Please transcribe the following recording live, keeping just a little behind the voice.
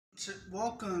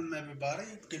Welcome everybody.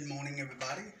 Good morning,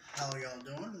 everybody. How y'all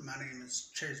doing? My name is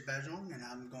Chase Bajong, and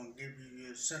I'm going to give you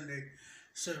your Sunday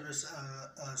service,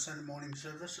 Sunday morning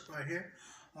service right here.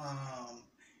 Um,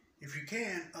 if you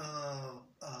can,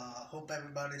 hope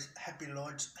everybody's happy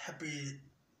Lord's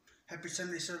happy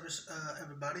Sunday service,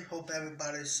 everybody. Hope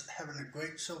everybody's having a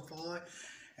great so far,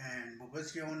 and we're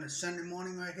with you on the Sunday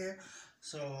morning right here.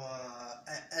 So,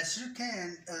 as you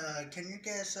can you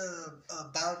guys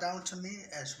bow down to me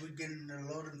as we get in the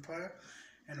Lord in prayer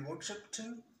and worship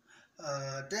too?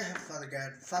 Dear Heavenly Father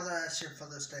God, Father, I ask you for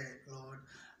this day, Lord.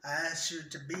 I ask you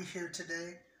to be here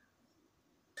today,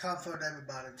 comfort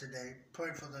everybody today.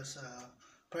 Pray for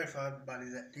everybody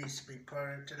that needs to be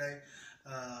prayed today.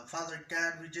 Father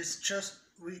God, we just trust.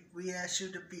 We ask you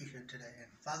to be here today,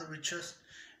 and Father, we trust,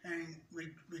 and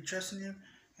we trust in you,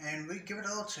 and we give it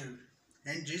all to you.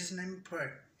 In Jesus' name we pray.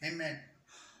 Amen.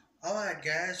 All right,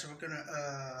 guys, we're gonna.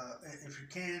 If you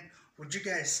can, would you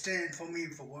guys stand for me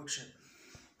for worship?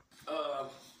 Uh,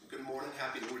 Good morning,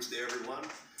 happy Lord's Day, everyone.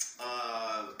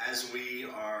 As we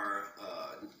are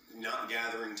not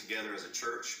gathering together as a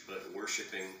church, but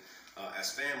worshiping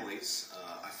as families,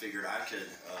 I figured I could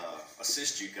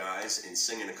assist you guys in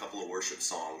singing a couple of worship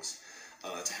songs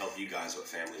to help you guys with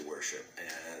family worship.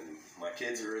 And my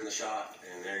kids are in the shop,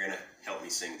 and they're going to help me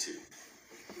sing too.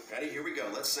 Ready? Here we go.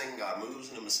 Let's sing God Moves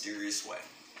in a Mysterious Way.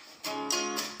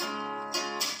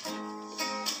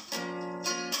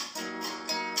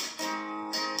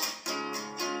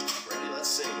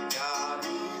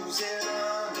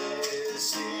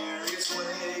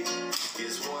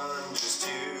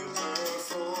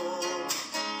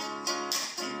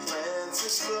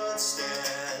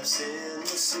 In the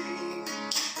sea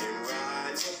and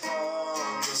rides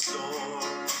upon the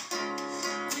storm.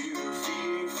 You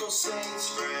fearful saints,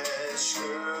 fresh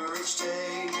courage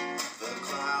take. The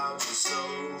clouds with so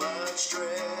much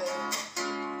dread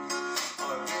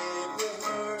are big with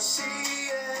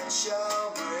mercy and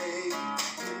shall break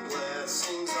the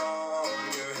blessings on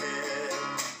your head.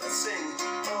 Let's sing.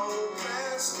 Oh,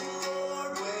 bless the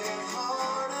Lord with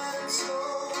heart and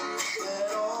soul.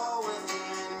 Let all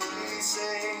within me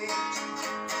sing.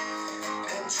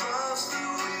 Trust the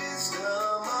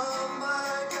wisdom of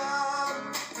my God,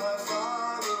 my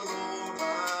Father, Lord,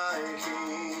 my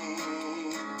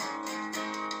King.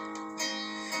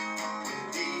 The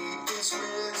deepest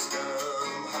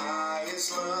wisdom, highest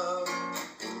love,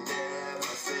 and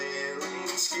never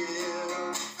failing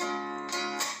skill.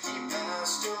 He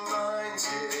masterminds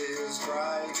his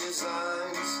bright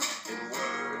designs and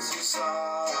works his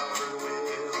sovereign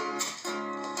will.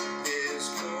 His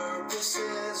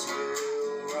purposes will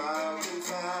round and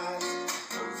fast,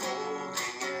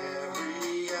 unfolding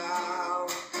every hour.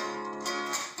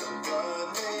 The bud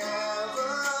may have a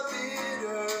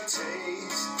bitter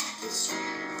taste, but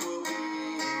sweet will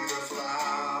be the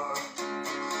flower.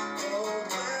 Oh,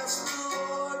 bless the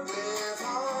Lord with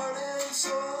heart and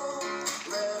soul.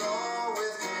 Let all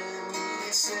within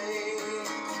me sing,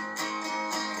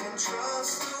 and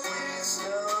trust the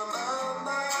wisdom of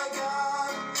my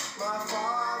God, my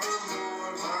Father,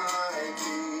 Lord, my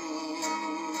King.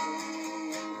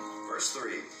 Verse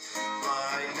 3.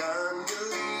 Blind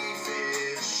unbelief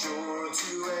is sure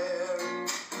to err,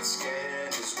 and scan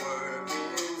his work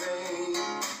in vain.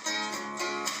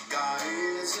 God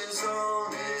is his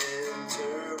own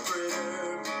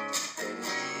interpreter, and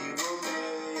he will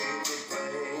make it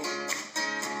plain.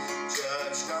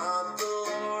 Judge not the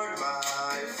Lord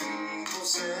by feeble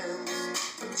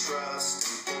sense, but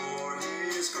trust him for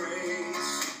his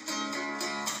grace.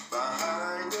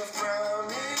 Behind a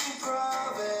frowning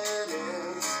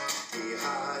providence, he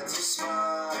hides a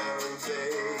smiling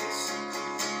face.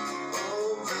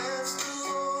 Oh, bless the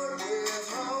Lord with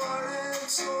heart and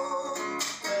soul.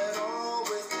 Let all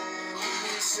within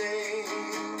me sing,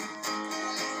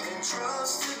 and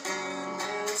trust the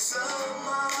goodness of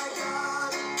my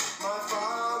God, my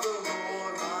Father,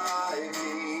 Lord, my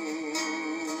King.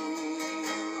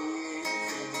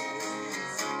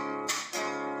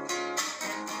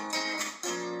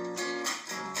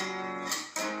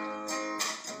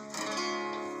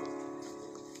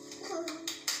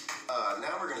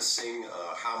 Now we're going to sing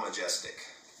How Majestic.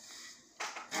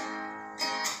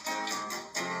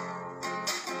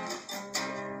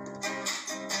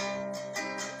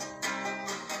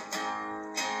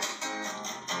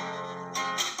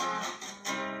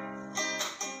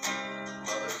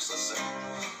 Mothers, let's sing.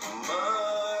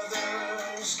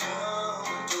 Mothers, come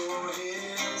adore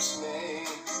his name.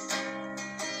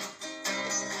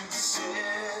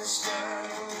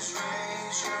 Sisters,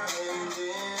 raise your hand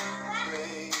in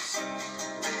praise.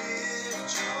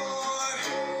 Lift your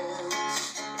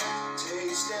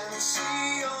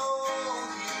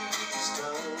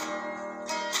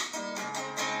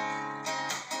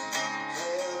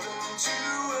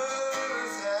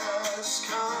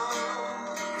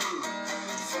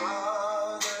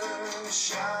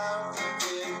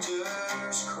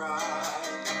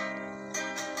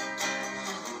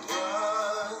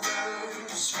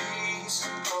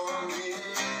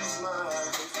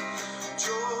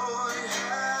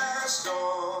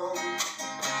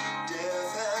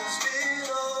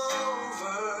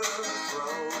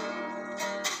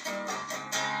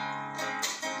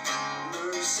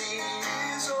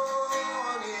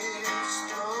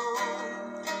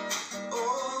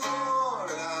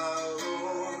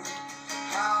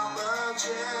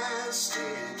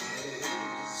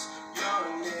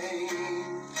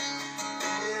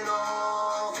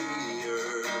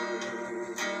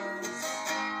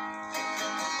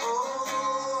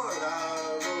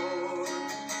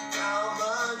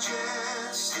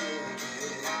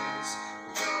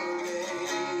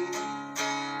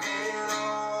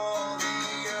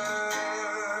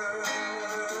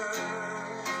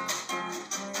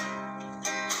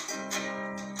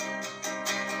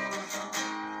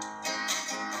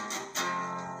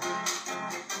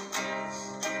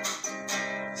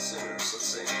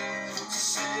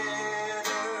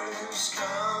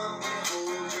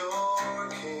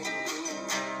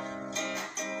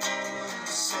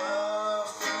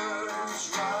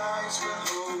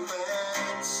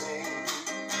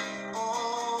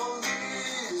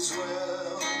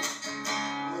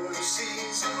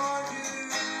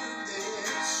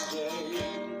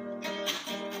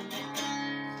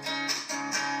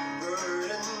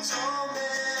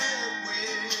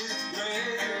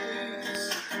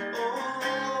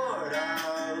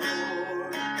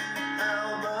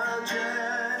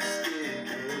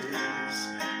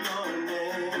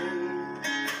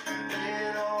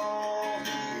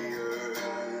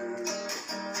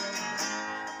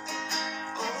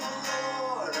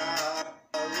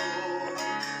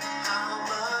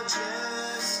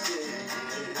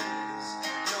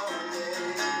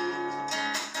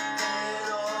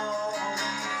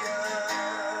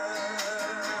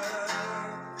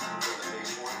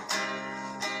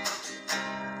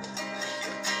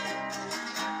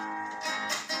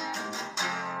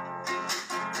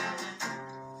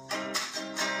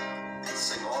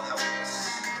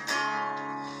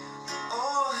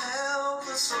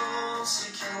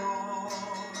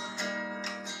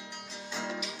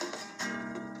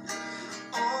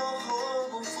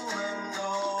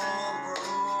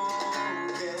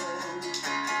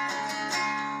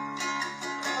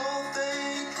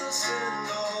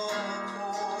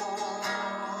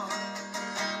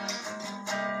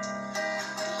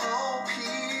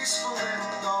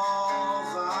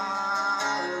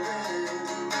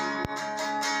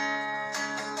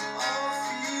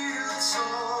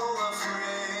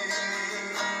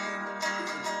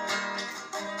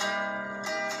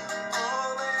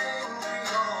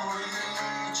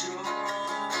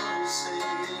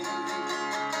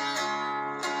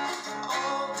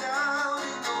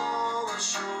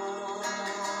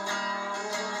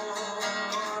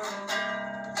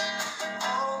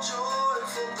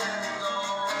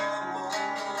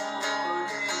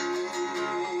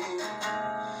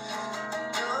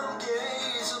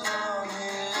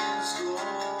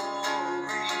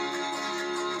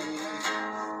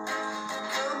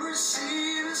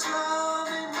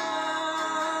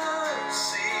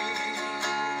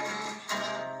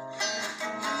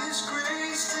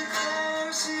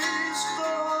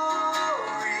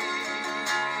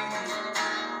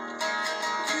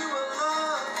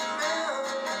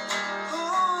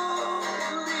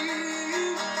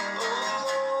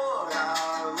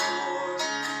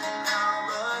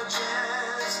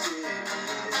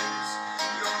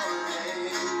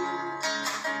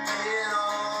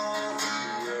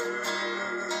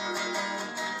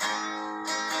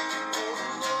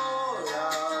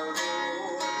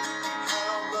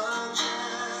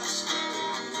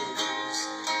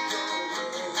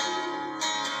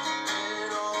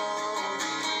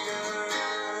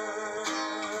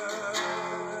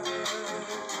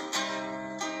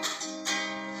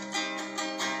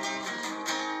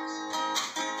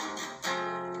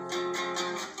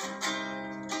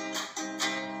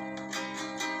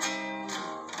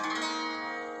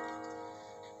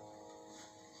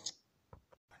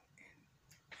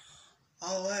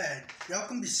Y'all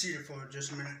can be seated for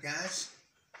just a minute, guys.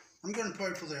 I'm going to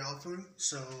pray for the offering,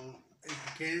 so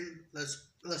if you can, let's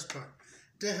pray.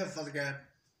 Dear Heavenly Father God,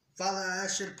 Father, I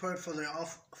ask you to pray for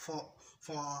for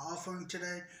our offering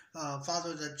today.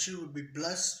 Father, that you would be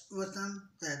blessed with them,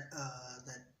 that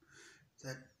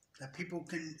people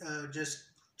can just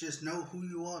know who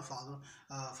you are, Father.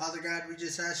 Father God, we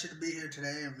just ask you to be here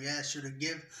today, and we ask you to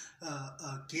give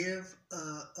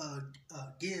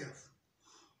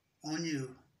on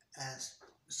you, as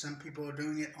some people are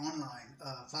doing it online.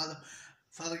 Father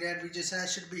God, we just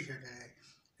ask you to be here today.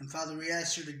 And Father, we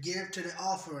ask you to give to the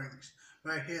offerings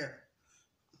right here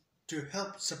to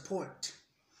help support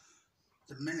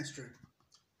the ministry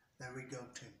that we go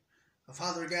to.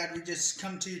 Father God, we just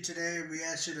come to you today. We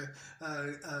ask you to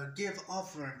give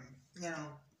offering,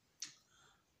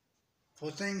 for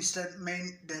things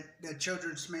that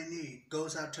children may need.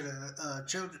 Goes out to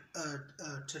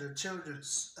the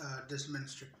children's this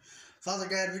ministry. Father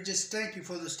God, we just thank you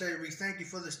for this day. We thank you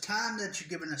for this time that you've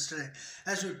given us today.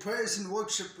 As we praise and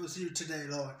worship with you today,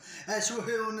 Lord. As we're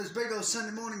here on this big old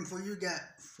Sunday morning for you, God,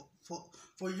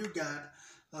 for you, God,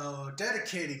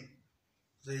 dedicating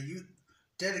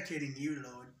you,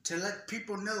 Lord, to let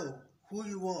people know who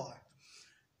you are.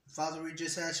 Father, we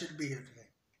just ask you to be here today.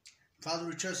 Father,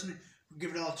 we trust you. We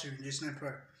give it all to you in Jesus' name,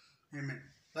 prayer. Amen.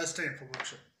 Let's stand for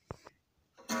worship.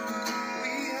 We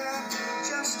have been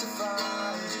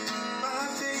justified by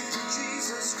faith in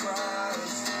Jesus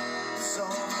Christ. So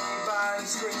by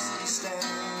His grace we stand.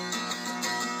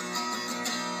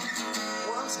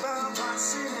 Once bound by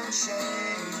sin and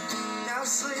shame, now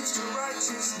slaves to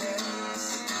righteousness.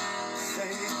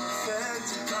 Faith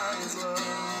perfected by His love.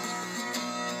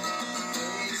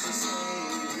 Praise the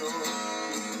Savior,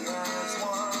 He has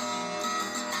won.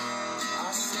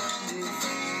 Our sin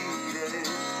defeated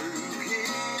through His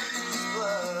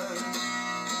blood.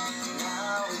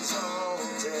 Now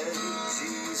exalted,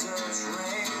 Jesus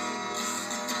reigns.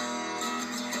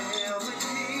 Hail the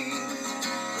King,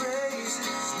 praise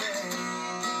His name.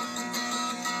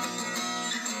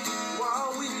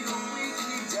 While we were weak,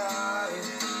 He died,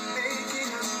 making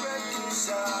us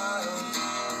reconciled.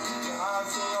 God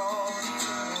for all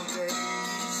eternal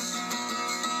days.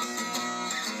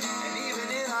 And even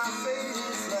in our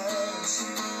faded flesh,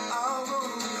 our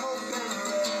only hope and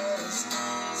rest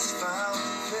is found in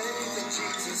faith that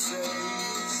Jesus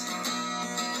saves.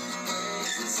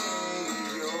 Praise the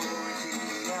Savior, He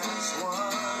has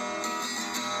won.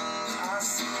 Our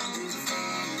sin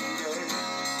defeated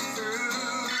through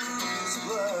His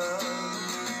blood.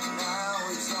 Now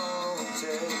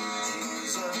exalted,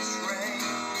 Jesus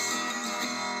reigns.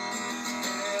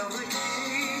 Hail the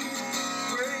King,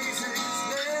 praise His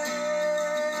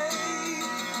name.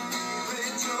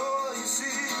 Rejoice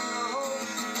in the hope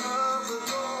of the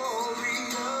glory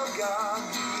of God.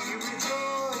 We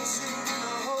rejoice in the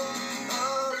hope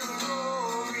of the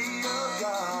glory of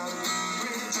God. We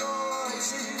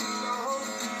rejoice in the hope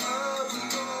of the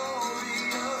glory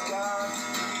of God.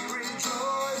 We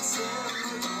rejoice in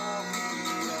the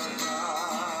glory of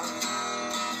God.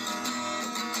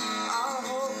 Our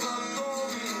hope of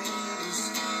glory is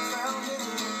found in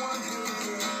the one who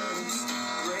gives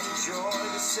great joy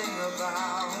to sing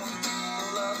about. The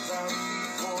love that He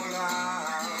poured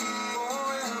out,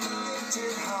 forever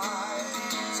lifted high.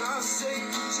 It's our Savior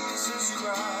Jesus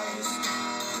Christ,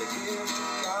 the gift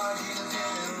of God given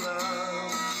in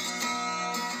love.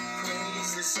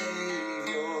 Praise the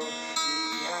Savior, He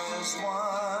has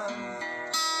won.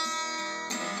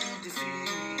 He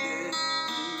defeated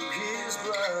through His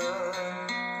blood.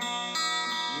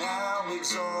 Now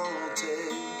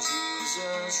exalted,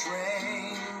 Jesus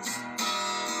reigns.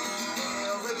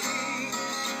 Hail the King,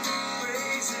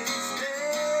 praise His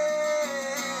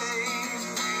name. We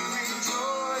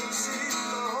rejoice in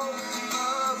the hope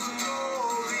of the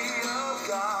glory of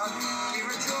God. We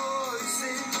rejoice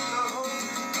in the hope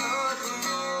of the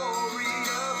glory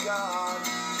of God.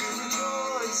 We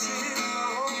rejoice in the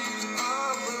hope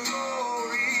of the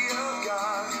glory of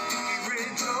God. We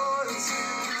rejoice in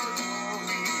the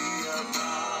glory of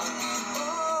God.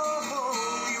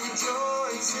 Oh, we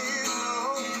rejoice in the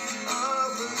hope of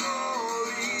the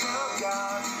glory of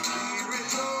God. We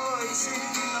rejoice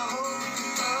in the hope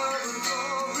of the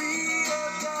glory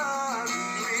of God. We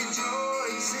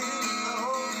rejoice in the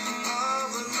hope of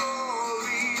the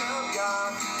glory of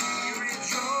God. We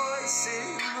rejoice in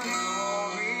the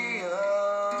glory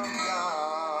of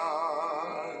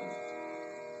God.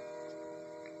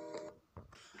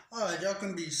 All right, y'all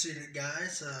can be seated,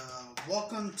 guys.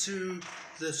 Welcome to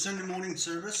the Sunday morning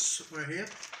service. We're here,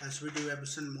 as we do every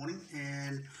Sunday morning.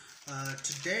 And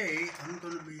today, I'm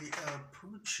going to be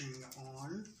preaching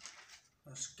on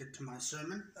let's get to my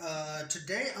sermon.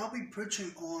 Today I'll be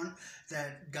preaching on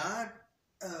that God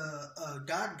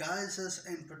guides us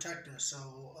and protects us.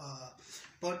 So,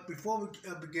 but before we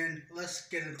begin, let's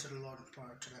get into the Lord in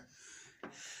prayer today.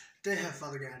 Dear Heavenly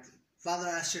Father God, Father,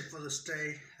 I ask you for this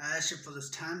day. I ask you for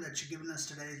this time that you're giving us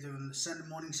today during the Sunday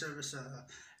morning service.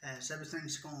 As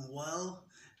everything's going well,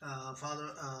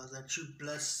 Father, that you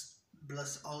bless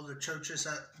all the churches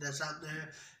that's out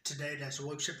there today that's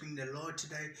worshiping the Lord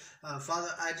today. Father,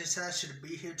 I just ask you to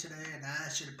be here today, and I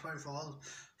ask you to pray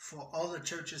for all the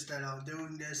churches that are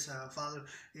doing this, Father,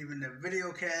 even the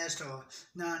video cast or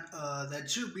not,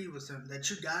 that you be with them, that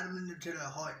you guide them into their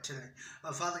heart today.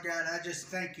 Father God, I just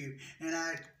thank you, and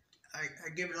I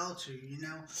give it all to you. You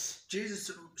know,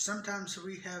 Jesus. Sometimes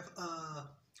we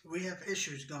have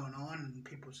issues going on in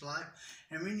people's life,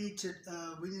 and we need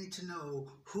to know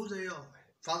who they are.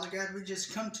 Father God, we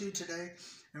just come to you today,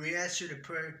 and we ask you to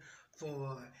pray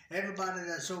for everybody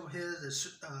that's over here.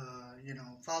 This,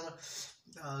 Father,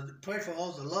 pray for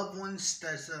all the loved ones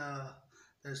that's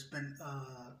been,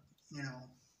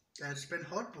 that's been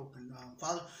heartbroken.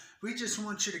 Father, we just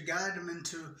want you to guide them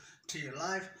to your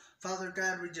life. Father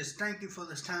God, we just thank you for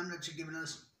this time that you've given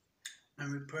us.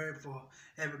 And we pray for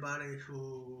everybody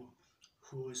who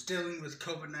is dealing with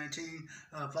COVID-19,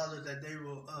 Father, that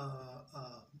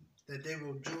they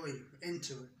will joy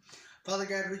into it. Father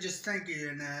God, we just thank you,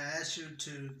 and I ask you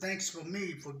to thanks for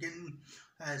me for getting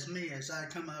as I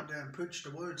come out there and preach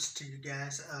the words to you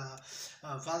guys.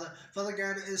 Father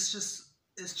God, it's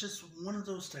just one of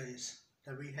those days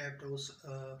that we have those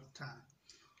time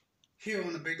here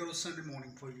on a big old Sunday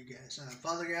morning for you guys.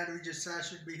 Father God, we just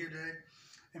ask you to be here today.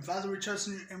 And Father, we trust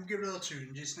in you and we give it all to you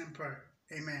in Jesus' name prayer.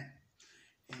 Amen.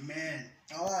 Amen.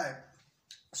 All right.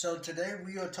 So today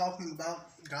we are talking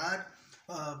about God.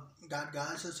 God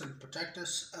guides us and protects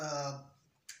us.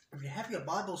 If you have your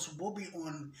Bibles, we'll be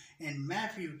in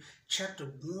Matthew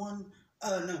chapter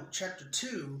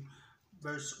 2,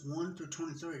 verse 1 through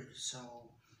 23. So,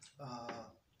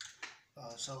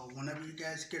 so whenever you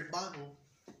guys get a Bible,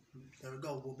 there we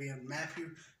go. We'll be in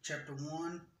Matthew chapter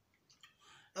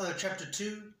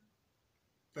 2,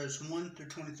 verse 1 through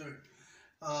 23.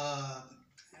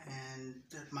 And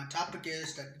my topic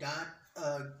is that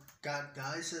God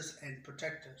guides us and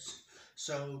protects us.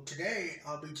 So today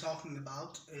I'll be talking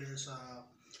about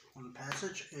on the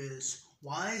passage is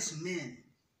wise men.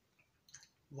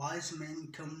 Wise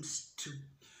men comes to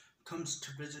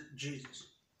visit Jesus.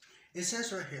 It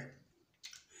says right here,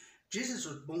 Jesus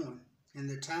was born in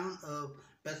the town of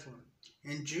Bethlehem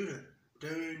in Judah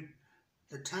during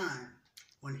the time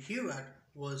when Herod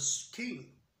was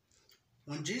king.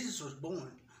 When Jesus was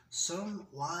born, some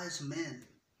wise men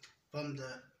from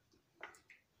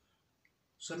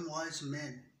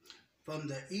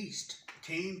the east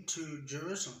came to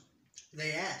Jerusalem.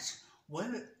 They asked,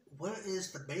 where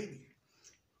is the baby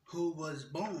who was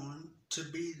born to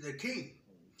be the king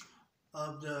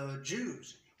of the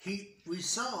Jews? We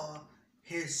saw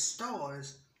his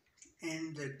stars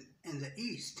in the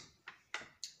east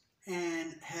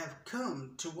and have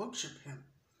come to worship him.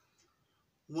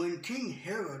 When King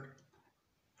Herod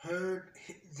heard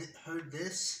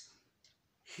this,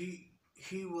 he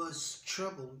was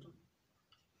troubled.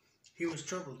 He was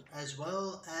troubled, as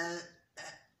well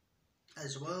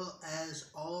as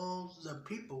all the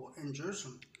people in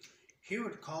Jerusalem.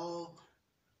 Herod called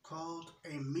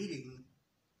a meeting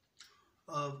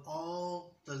of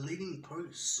all the leading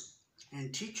priests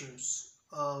and teachers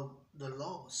of the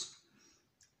laws,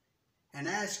 and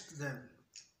asked them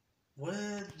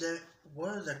where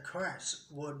the Christ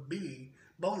would be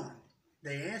born.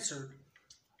 They answered,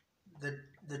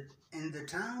 in the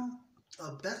town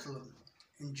of Bethlehem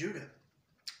in Judah.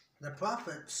 The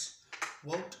prophets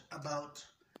wrote about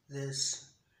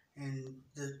this in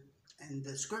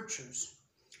the scriptures.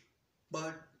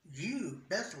 But you,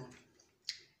 Bethlehem,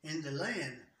 in the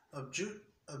land of Judah,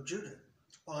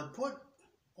 are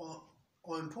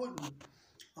important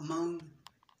among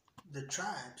the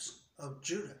tribes of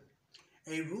Judah.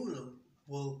 A ruler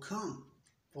will come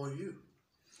for you.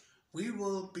 We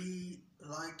will be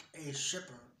like a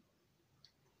shepherd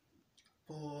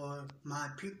for my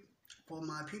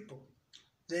people.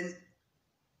 Then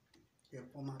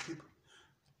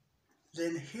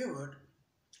Herod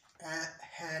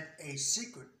had a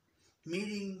secret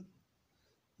meeting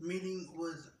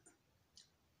with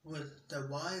the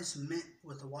wise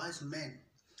men.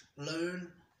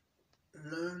 Learned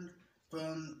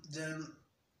from them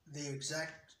the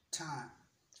exact time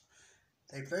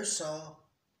they first saw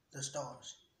the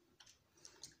stars.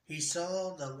 He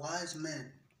saw the wise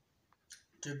men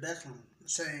to Bethlehem,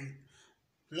 saying,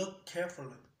 "Look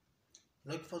carefully.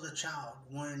 Look for the child.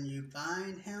 When you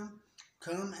find him,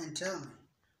 come and tell me,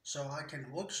 so I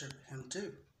can worship him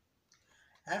too."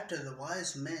 After the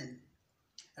wise men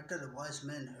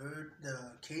heard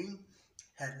the king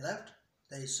had left,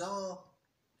 they saw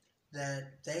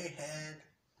that they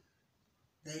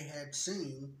had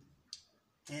seen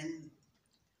in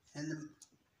in the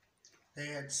they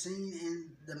had seen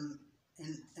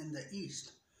in the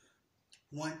east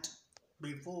went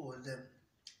before them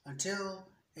until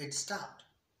it stopped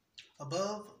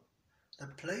above the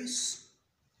place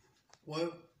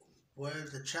where where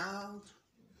the child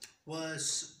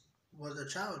was where the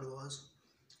child was.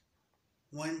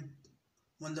 When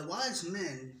when the wise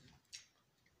men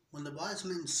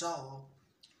saw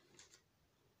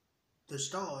the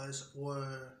stars,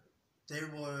 they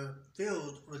were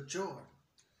filled with joy.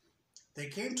 They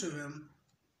came to him.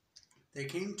 They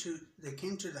came to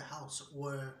the house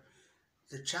where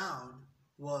the child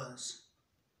was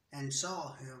and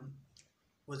saw him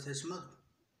with his mother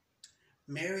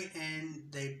Mary,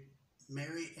 and they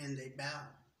bowed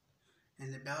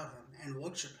him and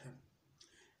worshipped him.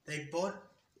 They bought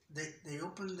they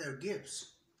opened their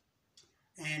gifts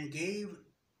and gave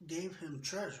him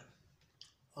treasure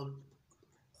of,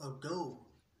 of gold,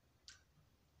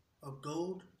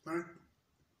 frank,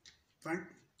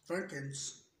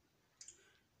 frankincense,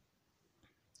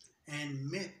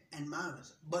 and mint and myrrh.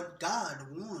 But God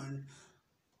warned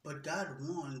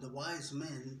the wise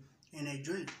men in a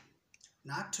dream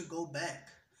not to go back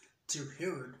to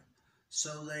Herod.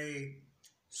 So they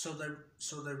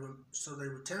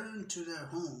returned to their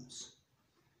homes.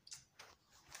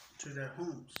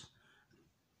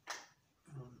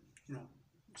 Um, you know,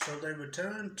 so they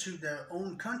returned to their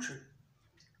own country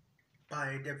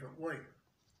by a different way.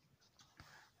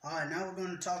 All right, now we're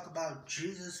going to talk about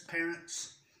Jesus'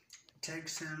 parents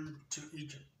takes him to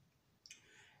Egypt.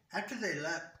 After they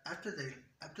left,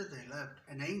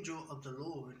 an angel of the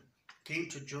Lord came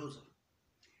to Joseph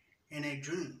in a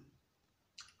dream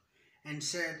and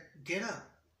said, "Get up,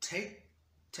 take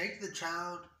the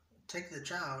child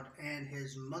and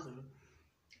his mother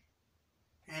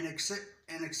and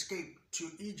escape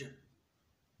to Egypt,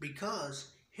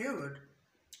 because Herod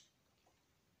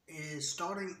is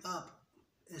starting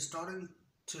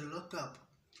to look up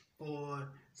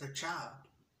for the child,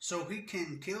 so he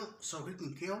can kill.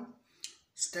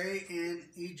 Stay in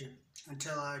Egypt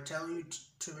until I tell you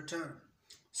to return."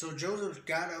 So Joseph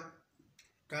got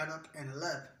up and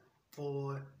left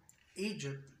for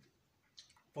Egypt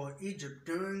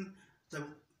during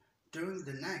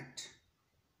the night,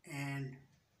 and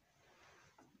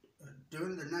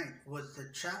during the night with the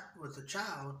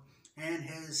child and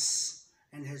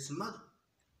his mother.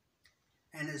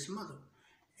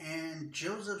 And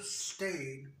Joseph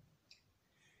stayed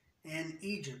in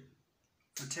Egypt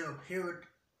until Herod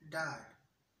died.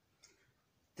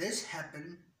 This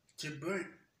happened to bring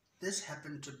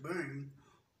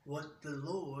what the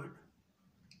Lord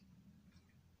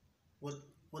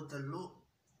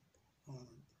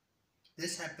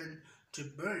this happened to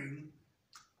bring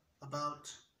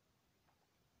about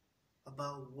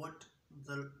what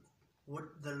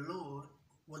the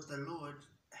Lord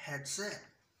had said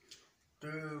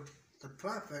through the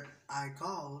prophet, "I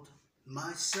called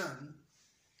my son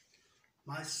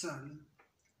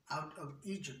out of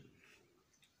Egypt."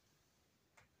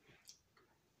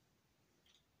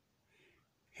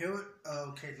 Herod.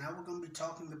 Okay, now we're going to be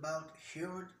talking about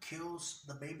Herod kills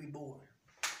the baby boy.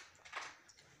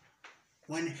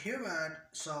 When Herod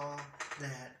saw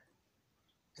that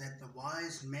the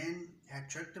wise men had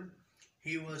tricked him,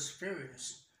 he was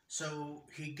furious. So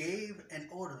he gave an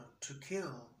order to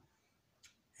kill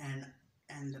and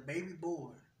the baby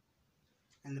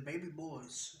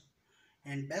boys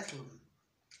in Bethlehem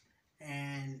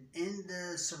and in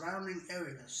the surrounding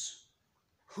areas,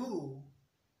 who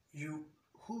you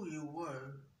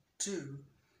were 2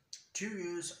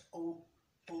 years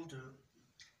older.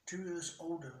 2 years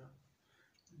older.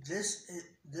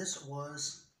 This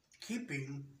was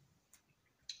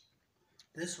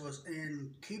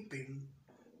in keeping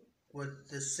with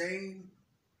the same.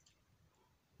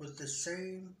 I'm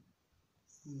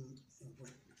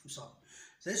sorry.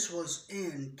 This was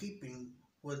in keeping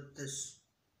with the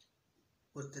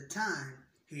time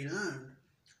he learned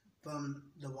from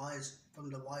the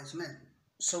wise men.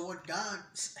 So what God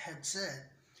had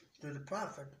said through the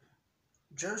prophet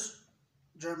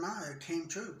Jeremiah came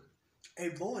true. A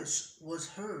voice was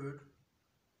heard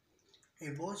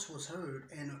in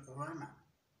Ramah,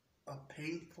 a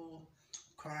painful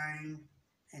crying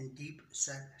and deep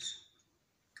sadness.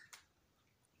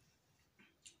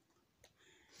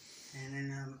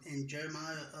 And in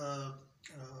Jeremiah,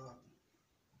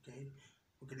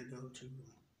 we're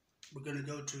gonna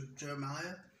go to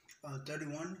Jeremiah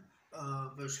 31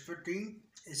 verse 15.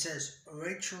 It says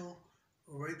Rachel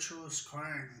is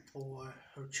crying for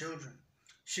her children.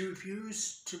 She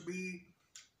refused to be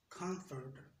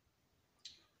comforted,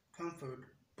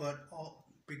 but all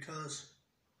because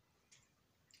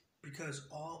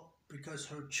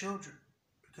her children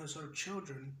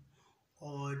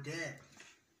are dead.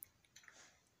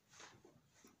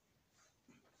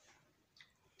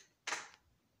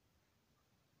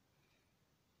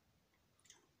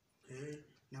 Okay,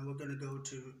 now we're gonna go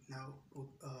to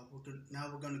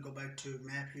we're gonna go back to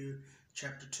Matthew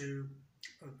chapter 2,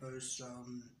 verse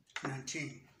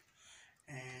 19.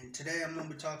 And today I'm going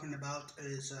to be talking about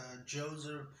is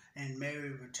Joseph and Mary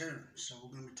return. So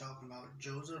we're going to be talking about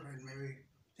Joseph and Mary,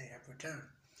 they have returned.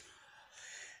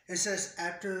 It says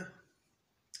after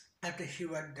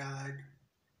Herod died,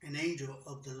 an angel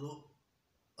of the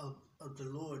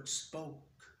Lord spoke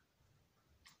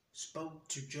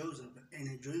to Joseph in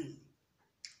a dream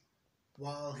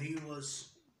while he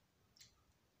was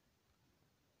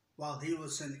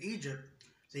in Egypt.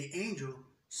 The angel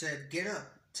said, "Get up,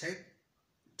 take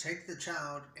the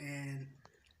child and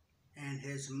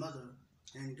his mother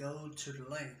and go to the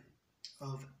land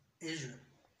of Israel,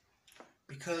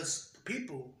 because the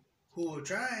people who were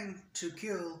trying to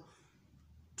kill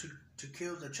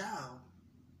the child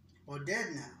are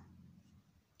dead now."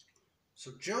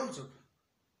 So Joseph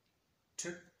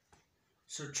took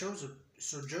the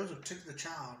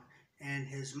child and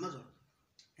his mother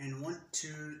and went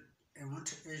to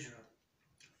Israel.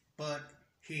 But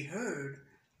he heard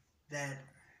that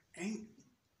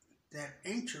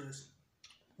Antius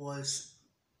was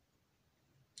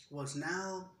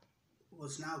now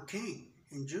king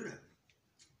in Judah,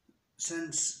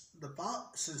 since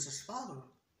his father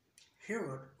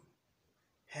Herod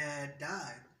had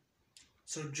died.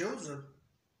 So Joseph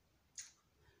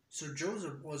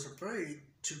was afraid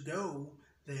to go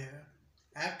there.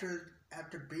 After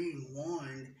being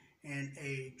warned in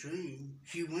a dream,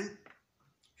 he went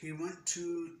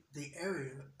to the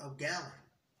area of Galilee,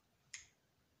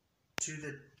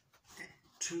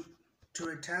 to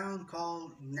a town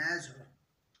called Nazareth,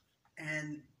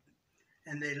 and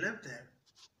they lived there.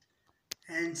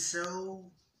 And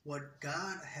so what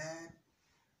God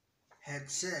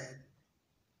had said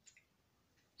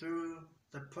through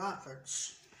the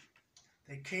prophets,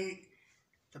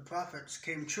 the prophets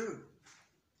came true.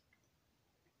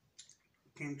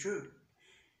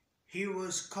 He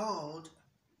was called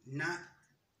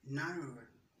Nazareth.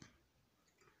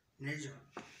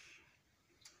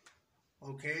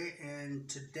 Okay, and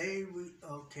today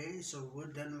so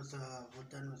we're done with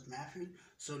Matthew.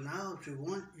 So now, if you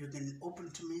want, you can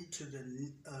open to me to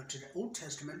the Old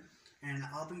Testament, and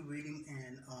I'll be reading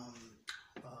in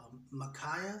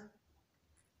Micaiah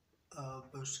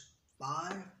verse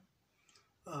 5.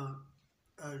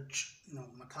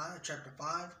 Micaiah chapter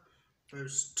 5,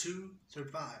 verse 2 through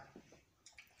 5.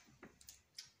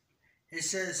 It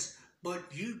says,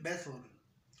 "But you, Bethlehem,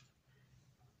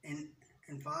 in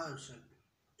Ephraim,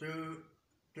 through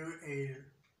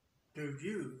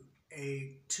you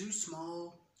a too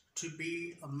small to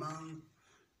be among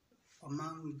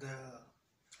the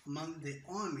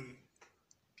army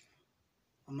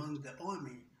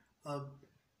of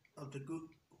the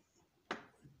group,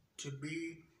 to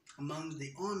be among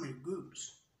the army group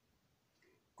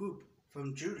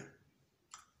from Judah.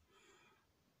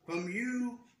 From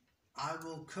you I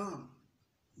will come,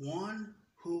 one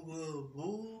who will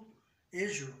rule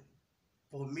Israel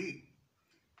for me.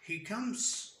 He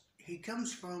comes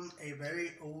from a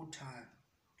very old time,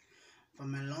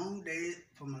 from a long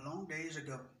days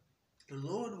ago. The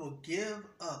Lord will give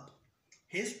up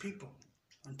his people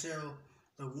until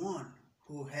the one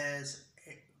who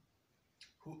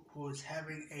is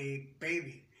having a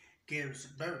baby gives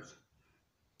birth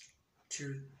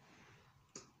to.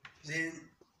 Then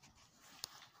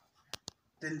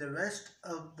the rest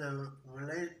of the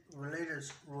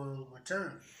relators will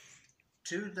return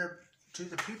to the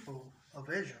people of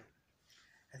Israel.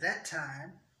 At that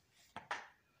time,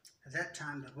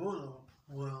 the ruler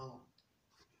will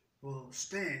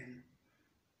stand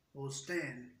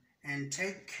and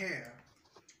take care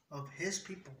of his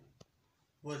people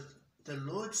with the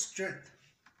Lord's strength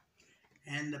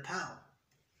and the power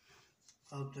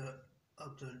of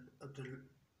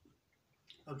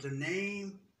the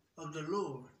name of the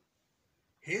Lord,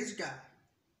 his God.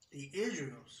 The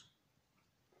Israels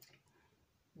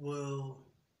will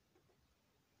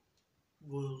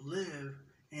live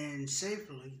in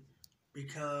safely,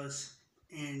 because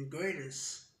in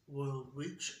greatness will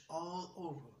reach all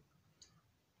over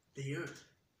the earth.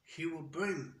 He will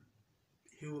bring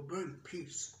He will bring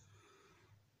peace.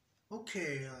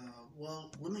 Okay,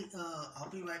 well, let me, I'll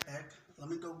be right back. Let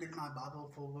me go get my Bible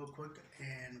for real quick,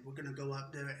 and we're gonna go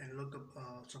out there and look up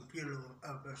some few little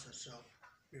verses. So,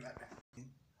 be right back.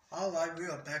 All right, we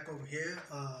are back over here.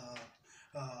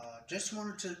 Just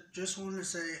wanted to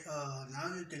say,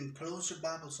 now you can close your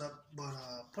Bibles up, but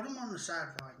put them on the side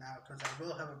right now, because I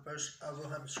will have a verse. I will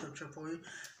have a scripture for you.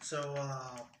 So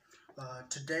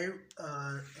today,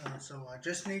 so I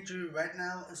just need you right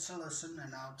now is to listen,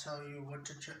 and I'll tell you what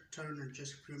to turn in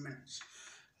just a few minutes.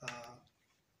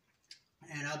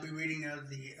 And I'll be reading out of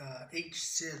the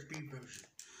HCSB version.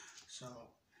 So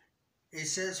it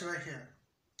says right here,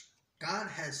 God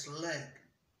has led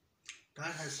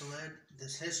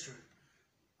this history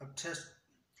of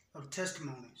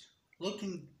testimonies,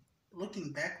 looking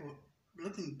back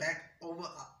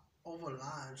over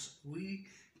lives. We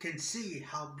can see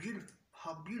how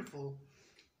beautifully,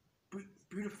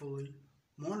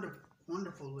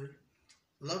 wonderfully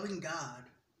loving God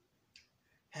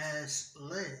has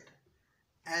led.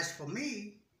 As for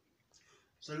me,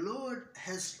 the Lord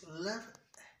has let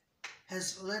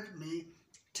me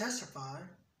testify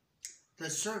the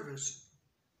servant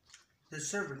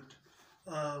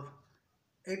of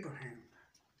Abraham.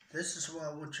 This is what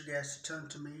I want you guys to turn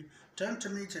to me. Turn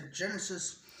to me to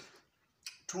Genesis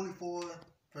 24,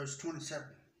 verse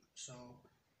 27. So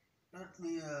let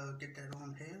me get that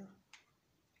on here.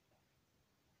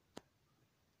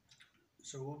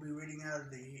 So we'll be reading out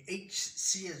of the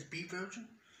HCSB version.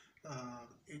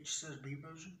 HCSB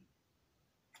version.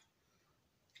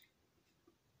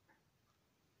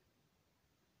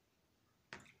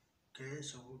 Okay,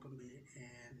 so we're going to be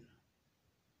in,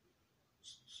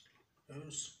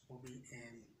 those will be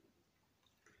in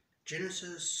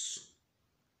Genesis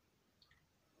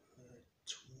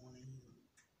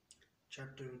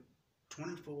chapter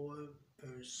 24,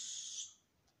 verse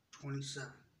 27.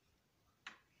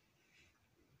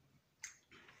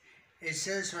 It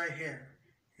says right here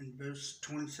in verse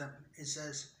 27, it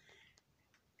says,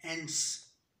 and said,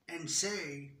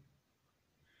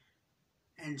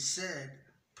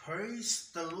 praise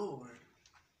the Lord.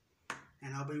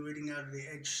 And I'll be reading out of the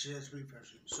HCSB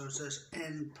version. So it says,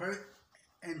 and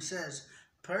says,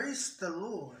 praise the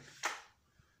Lord.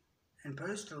 And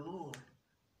praise the Lord,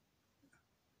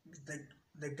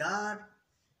 the God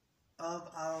of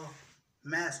our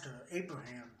master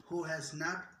Abraham, who has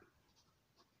not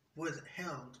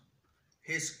withheld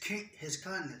his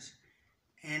kindness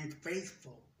and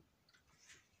faithful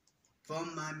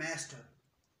from my master.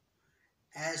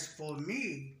 As for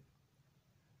me,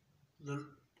 the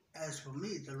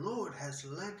Lord has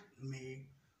let me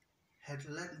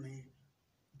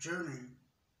journey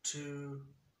to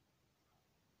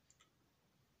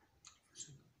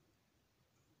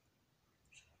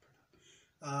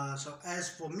so as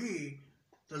for me,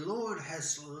 the Lord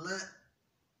has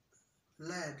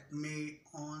led me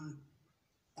on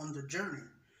the journey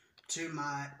to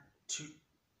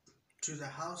the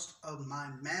house of my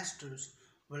master's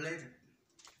related.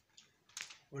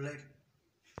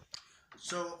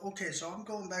 So okay, so I'm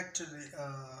going back to the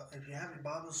if you have your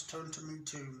Bibles, turn to me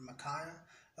to Micaiah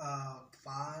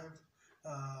 5,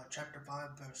 chapter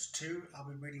 5, verse 2. I'll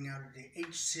be reading out of the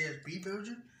HCSB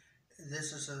version.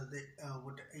 This is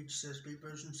what the HCSB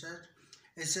version says.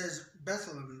 It says,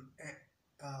 Bethlehem,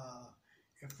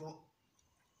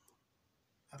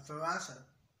 Ephrathah,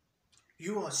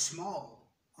 you are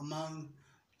small among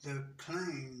the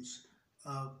clans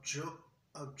of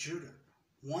Judah.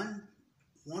 One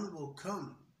will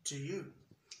come to you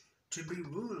to be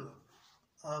ruler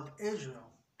of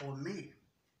Israel or me.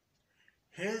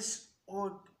 His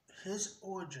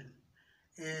origin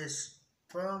is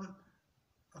from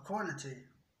a quantity,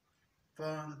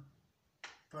 from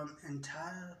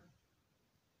entire,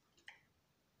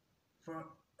 from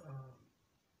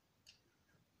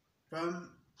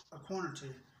a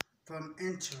quantity, from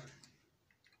enter.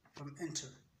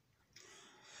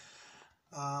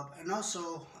 And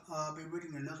also, I'll be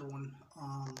reading another one.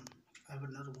 I have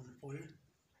another one for you.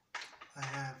 I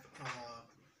have,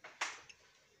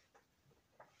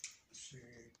 let's see.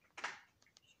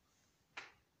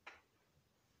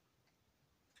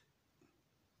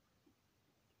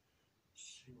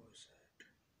 What is that?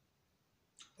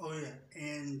 Oh yeah,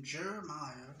 in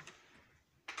Jeremiah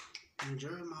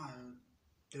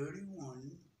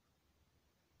 31,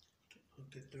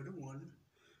 look at 31,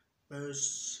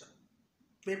 verse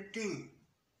 15,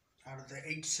 out of the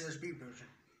HCSB version.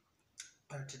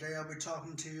 Today I'll be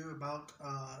talking to you about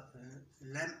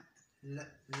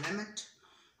lament,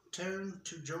 turn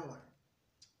to joy.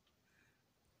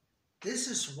 This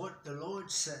is what the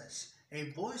Lord says.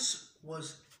 A voice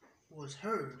was was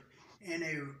heard, and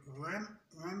a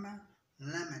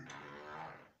lament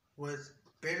with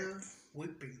bitter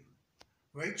weeping.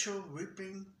 Rachel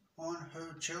weeping on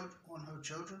her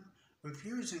children,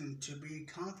 refusing to be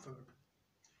comforted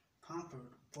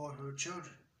for her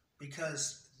children,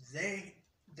 because they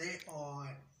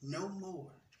are no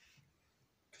more.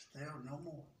 They are no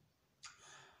more.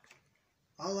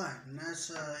 All right, and that's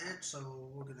it.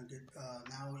 So we're gonna get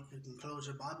now. You can close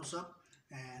your Bibles up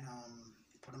and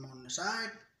put them on the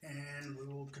side, and we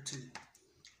will continue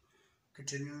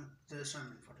the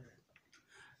sermon for today.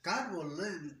 God will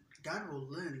lend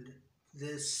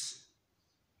this.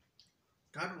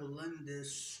 God will lend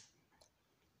this.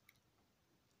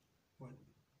 What?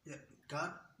 Yeah,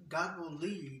 God will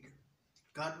lead.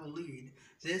 God will lead.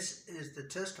 This is the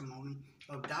testimony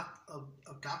of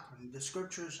doctrine. The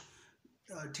scriptures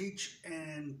teach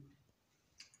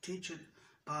it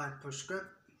by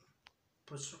prescript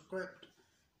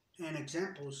and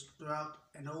examples throughout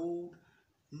an Old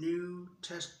New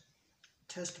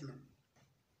Testament.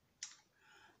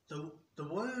 The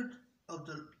word of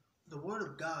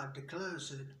God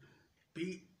declares it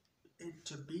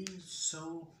to be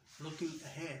so. Looking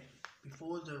ahead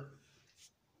before the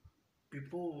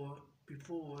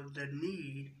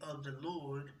need of the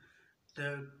Lord,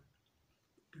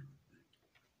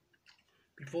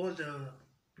 before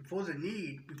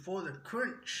the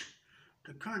crunch,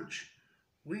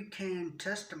 we can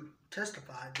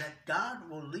testify that God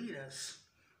will lead us.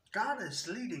 God is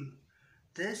leading.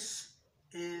 This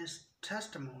is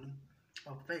testimony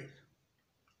of faith,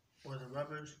 where the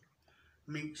rubber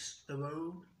meets the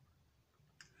road.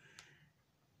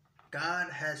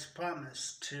 God has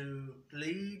promised to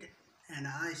lead, and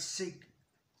I seek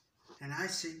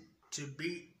to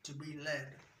be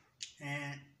led,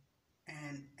 and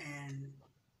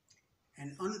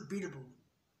an unbeatable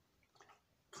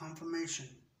confirmation.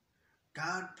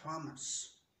 God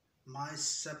promised my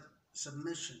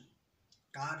submission.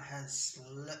 God has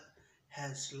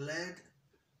led,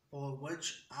 for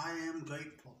which I am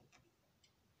grateful.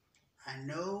 I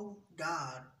know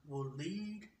God will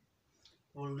lead,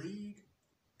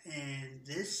 and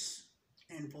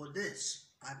for this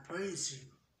I praise you.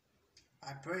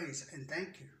 I praise and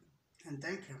thank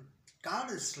Him.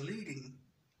 God is leading.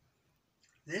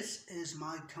 This is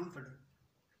my confidence.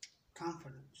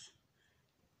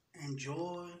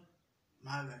 Enjoy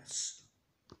my rest.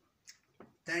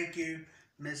 Thank you,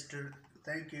 Richard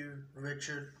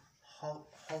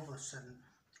Hoverson,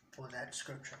 for that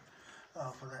scripture,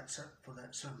 for that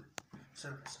sermon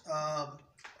service.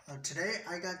 Today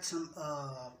I got some.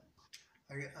 I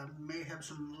may have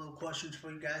some little questions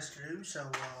for you guys to do. So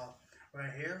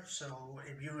right here. So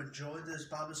if you enjoyed this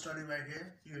Bible study right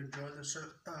here, you enjoy the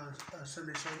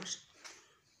Sunday service.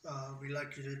 We'd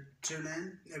like you to tune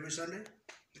in every Sunday,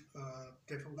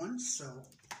 different ones. So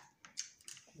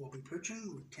we'll be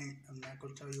preaching. I'm not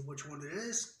going to tell you which one it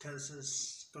is because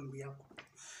it's going to be out.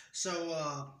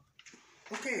 So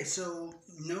okay. So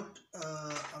note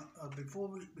before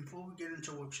we get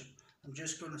into worship, I'm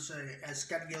just going to say, as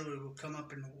Scott Gilroy will come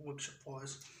up in the worship for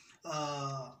us,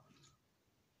 I'm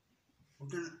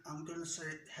going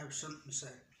to have something to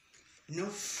say.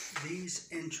 Note these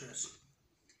interests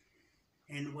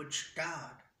in which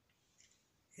God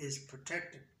is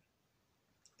protected,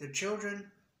 the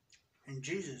children and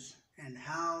Jesus, and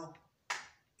how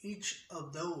each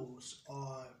of those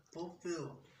are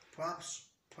fulfilled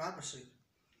prophecy.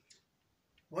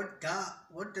 What does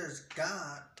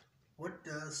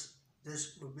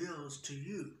this reveals to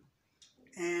you,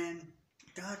 and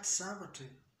God's sovereignty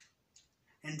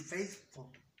and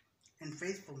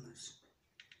faithfulness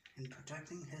in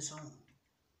protecting His own.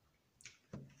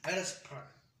 Let us pray.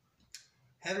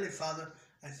 Heavenly Father,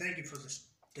 I thank you for this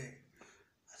day.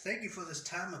 I thank you for this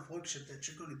time of worship that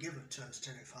you're going to give it to us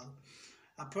today, Father.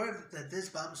 I pray that this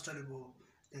Bible study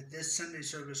that this Sunday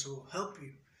service will help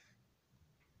you,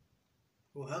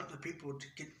 will help the people to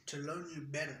get to learn you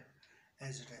better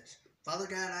as it is. Father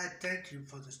God, I thank you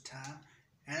for this time,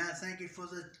 and I thank you for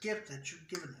the gift that you've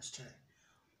given us today.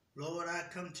 Lord, I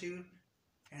come to you,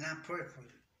 and I pray for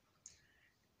you.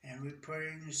 And we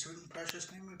pray in your sweet and precious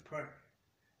name we pray.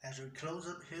 As we close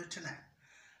up here tonight,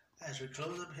 as we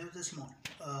close up here this morning,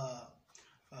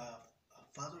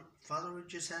 Father, we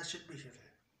just ask you to be here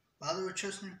today. Father, we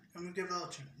trust you, and we give it all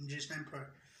to you. In Jesus' name pray.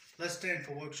 Let's stand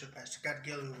for worship. Pastor Scott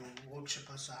Gilroy will worship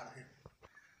us out of here.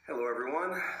 Hello,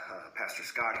 everyone. Pastor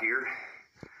Scott here.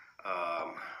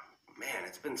 Man,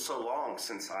 it's been so long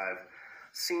since I've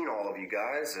seen all of you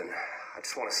guys, and I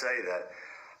just want to say that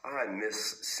I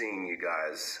miss seeing you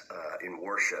guys in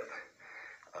worship.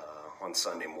 on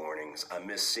Sunday mornings. I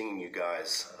miss seeing you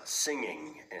guys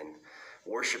singing and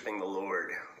worshiping the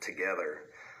Lord together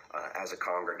as a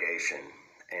congregation.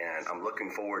 And I'm looking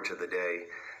forward to the day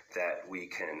that we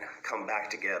can come back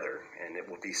together, and it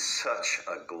will be such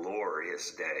a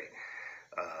glorious day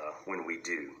when we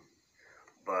do.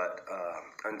 But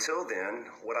until then,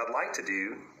 what I'd like to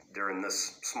do during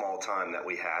this small time that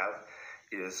we have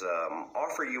is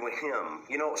offer you a hymn.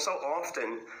 You know, so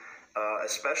often,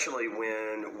 especially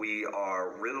when we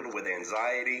are riddled with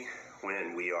anxiety,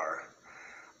 when we are,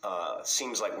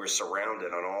 seems like we're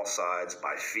surrounded on all sides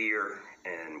by fear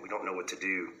and we don't know what to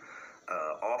do,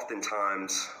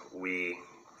 oftentimes we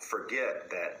forget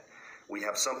that we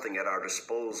have something at our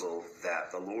disposal that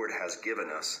the Lord has given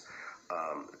us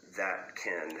that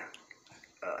can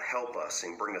help us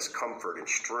and bring us comfort and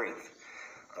strength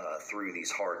through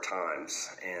these hard times.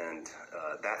 And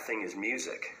that thing is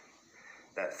music.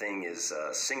 That thing is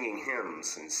singing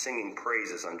hymns and singing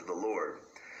praises unto the Lord.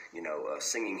 You know,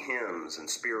 singing hymns and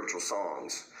spiritual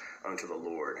songs unto the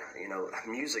Lord. You know,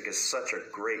 music is such a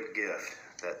great gift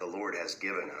that the Lord has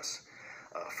given us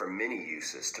for many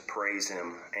uses, to praise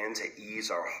Him and to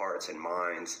ease our hearts and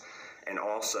minds. And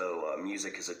also,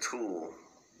 music is a tool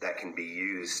that can be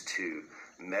used to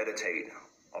meditate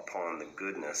upon the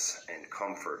goodness and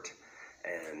comfort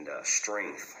and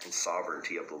strength and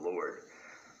sovereignty of the Lord.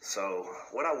 So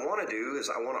what I want to do is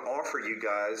I want to offer you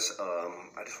guys,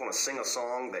 I just want to sing a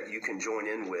song that you can join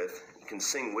in with. You can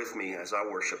sing with me as I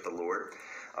worship the Lord.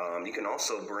 You can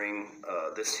also bring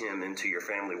this hymn into your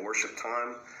family worship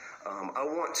time. I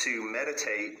want to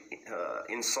meditate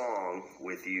in song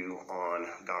with you on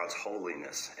God's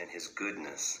holiness and His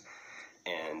goodness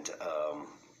and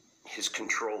His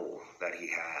control that He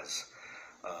has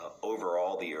over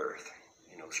all the earth.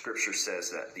 You know, Scripture says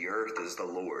that the earth is the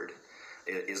Lord.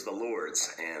 It is the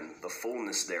Lord's and the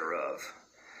fullness thereof.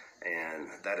 And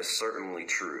that is certainly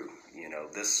true. You know,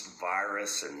 this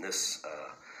virus and this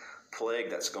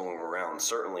plague that's going around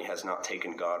certainly has not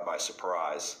taken God by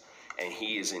surprise. And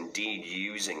He is indeed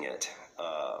using it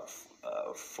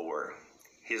for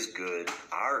His good,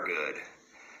 our good,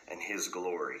 and His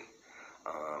glory.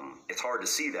 It's hard to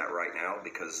see that right now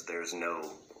because there's no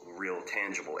real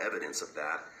tangible evidence of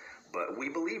that. But we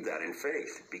believe that in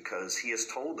faith because He has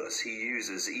told us. He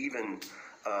uses even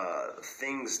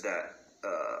things that,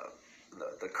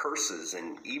 the curses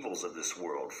and evils of this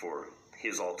world for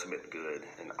His ultimate good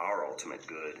and our ultimate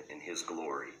good and His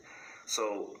glory.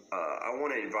 So I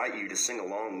want to invite you to sing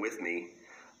along with me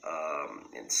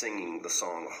in singing the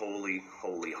song, Holy,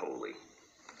 Holy, Holy.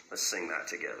 Let's sing that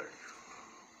together.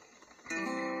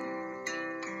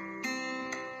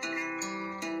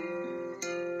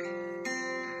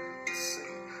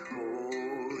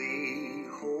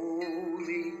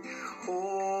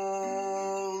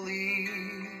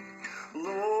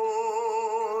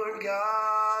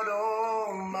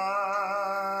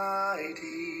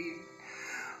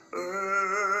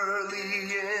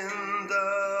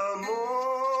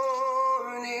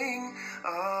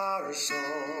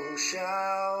 Song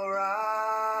shall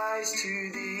rise to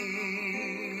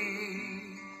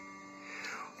Thee.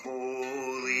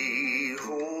 Holy,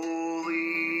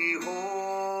 holy,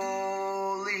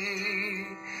 holy,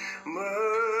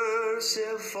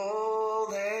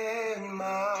 merciful and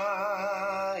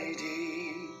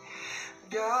mighty,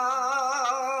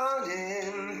 God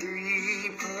in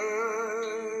three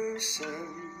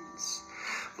persons,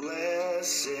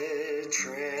 blessed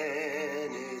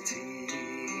Trinity.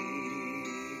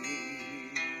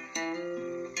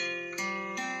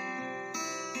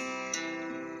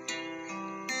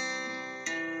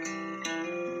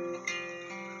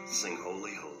 Sing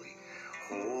holy, holy,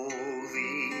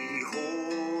 holy,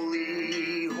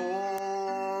 holy,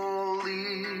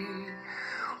 holy.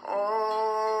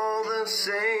 All the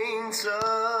saints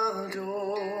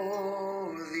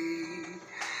adore Thee,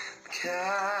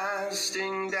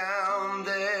 casting down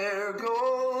their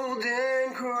golden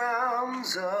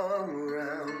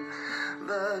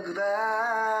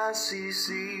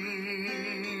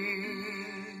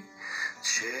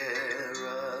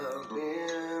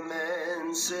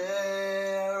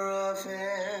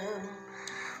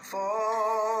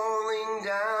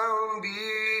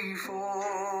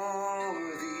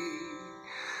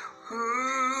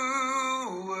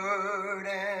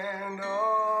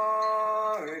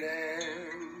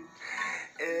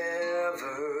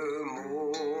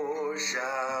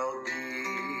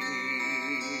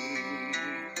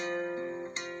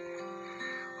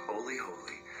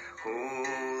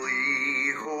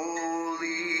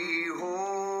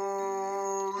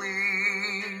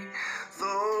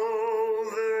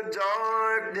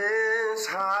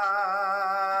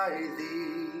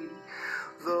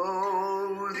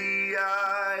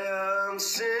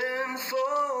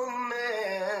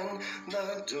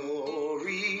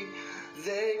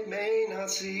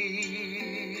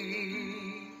see.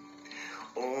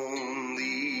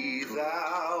 Only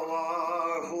thou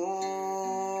art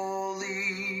holy,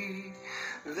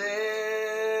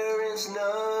 there is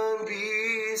none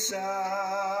beside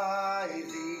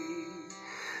thee,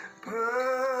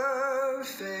 perfect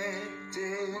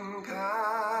in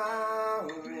power,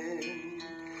 in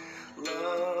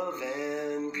love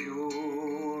and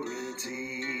purity.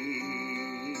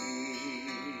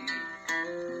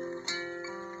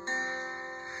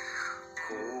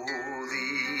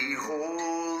 Holy,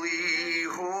 holy,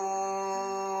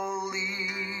 holy,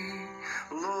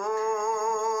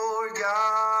 Lord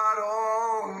God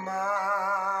Almighty,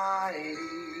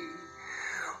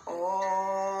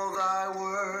 all thy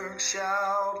works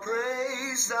shall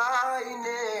praise thy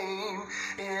name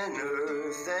in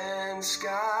earth and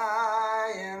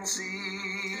sky and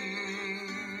sea.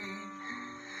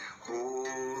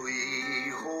 Holy,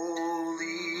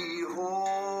 holy,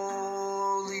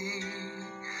 holy,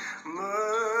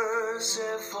 merciful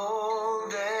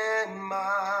and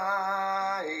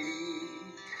mighty,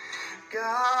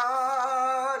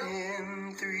 God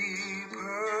in three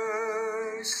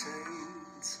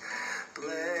persons,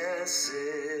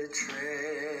 blessed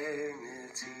Trinity.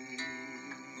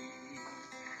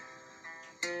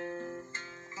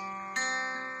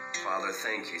 Father,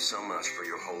 thank you so much for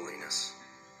your holiness.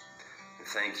 And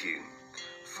thank you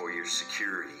for your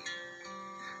security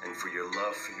and for your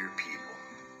love for your people.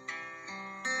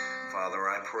 Father,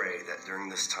 I pray that during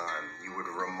this time you would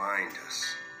remind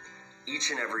us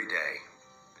each and every day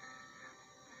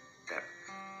that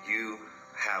you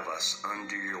have us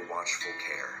under your watchful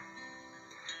care,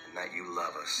 and that you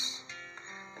love us,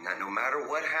 and that no matter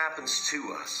what happens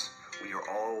to us, we are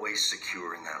always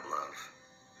secure in that love.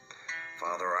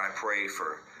 Father, I pray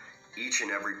for each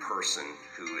and every person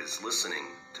who is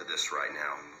listening to this right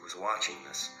now, who's watching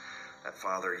this, that,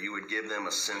 Father, you would give them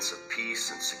a sense of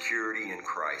peace and security in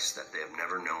Christ that they have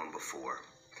never known before,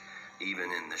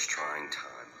 even in this trying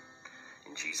time.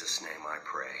 In Jesus' name I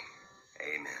pray.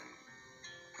 Amen.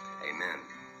 Amen.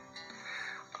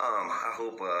 I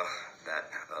hope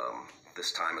that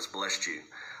this time has blessed you.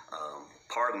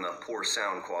 Pardon the poor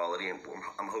sound quality, and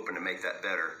I'm hoping to make that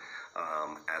better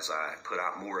as I put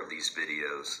out more of these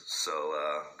videos. So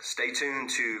stay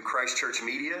tuned to Christ Church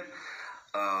Media.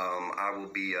 I will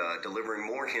be delivering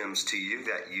more hymns to you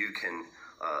that you can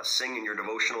sing in your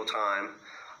devotional time,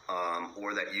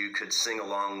 or that you could sing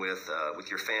along with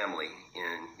your family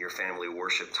in your family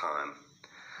worship time.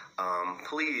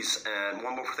 Please, and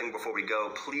one more thing before we go,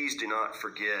 please do not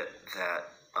forget that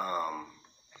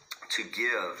to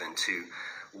give and to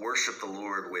worship the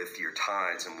Lord with your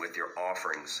tithes and with your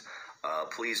offerings.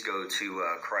 Please go to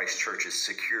Christ Church's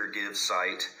Secure Give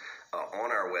site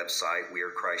on our website,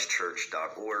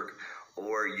 wearechristchurch.org,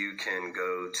 or you can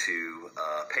go to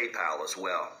PayPal as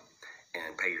well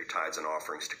and pay your tithes and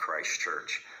offerings to Christ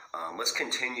Church. Let's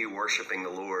continue worshiping the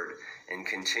Lord and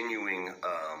continuing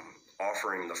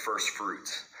offering the first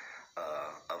fruits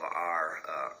of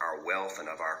our wealth and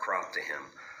of our crop to him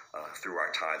through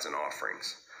our tithes and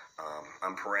offerings.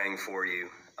 I'm praying for you.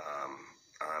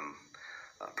 I'm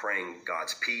praying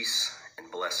God's peace and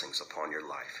blessings upon your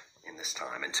life in this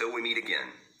time. Until we meet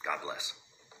again, God bless.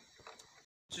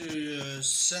 To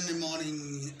Sunday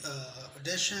morning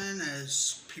edition,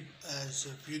 as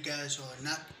if you guys are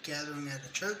not gathering at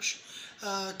a church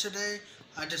today,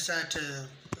 I decided to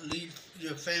lead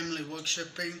your family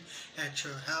worshiping at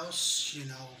your house,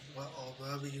 or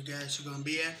wherever you guys are going to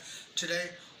be at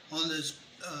today on this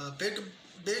big,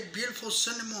 beautiful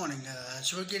Sunday morning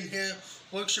as we're getting here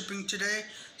worshiping today.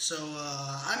 So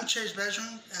I'm Chase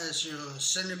Bergeron as your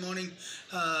Sunday morning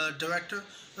director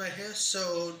right here.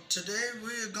 So today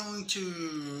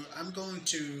I'm going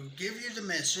to give you the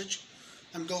message.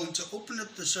 I'm going to open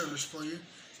up the service for you,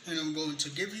 and I'm going to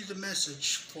give you the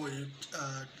message for you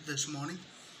this morning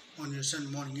on your Sunday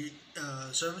morning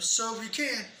service. So if you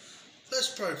can, let's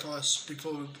pray for us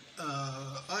before we,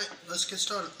 alright, let's get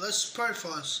started. Let's pray for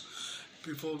us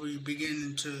before we begin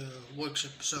into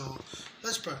worship. So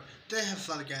let's pray. Dear Heavenly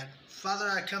Father God, Father,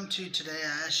 I come to you today.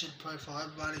 I ask you to pray for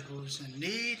everybody who's in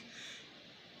need,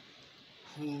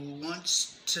 who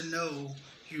wants to know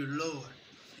you, Lord.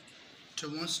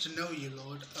 Wants to know you,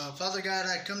 Lord. Father God,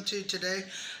 I come to you today.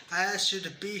 I ask you to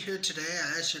be here today.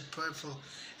 I ask you to pray for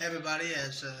everybody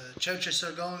as churches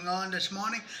are going on this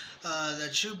morning,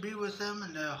 that you be with them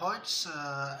in their hearts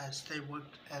as they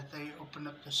open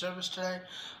up the service today.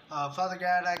 Father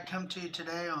God, I come to you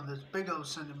today on this big old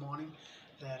Sunday morning,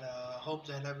 that hope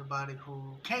that everybody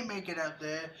who can't make it out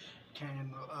there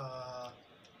can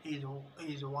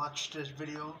either watch this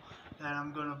video that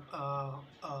I'm gonna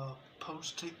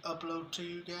post to upload to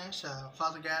you guys.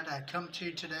 Father God, I come to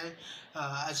you today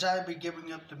as I be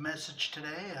giving up the message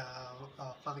today.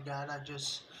 Father God, I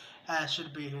just ask you to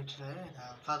be here today.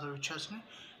 Father, we trust me,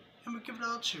 and we give it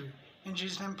all to you. In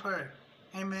Jesus' name, pray.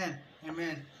 Amen.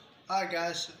 Amen. All right,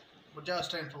 guys. Would y'all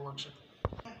stand for worship?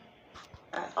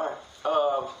 All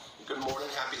right. Good morning.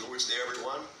 Happy Lord's Day,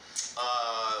 everyone.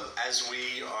 As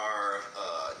we are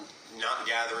not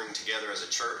gathering together as a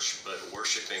church, but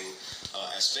worshiping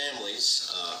as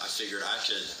families, I figured I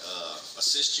could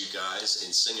assist you guys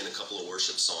in singing a couple of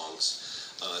worship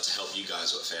songs to help you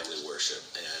guys with family worship.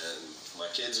 And my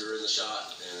kids are in the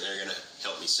shot, and they're going to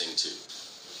help me sing too.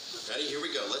 Ready? Here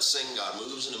we go. Let's sing God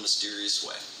Moves in a Mysterious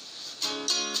Way.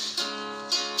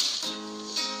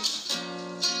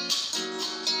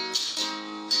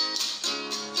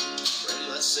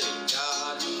 Sing.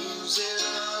 God moves in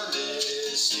a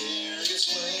mysterious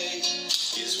way,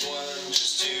 His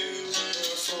wonders to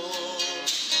perform.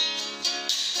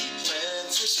 He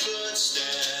plants His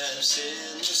footsteps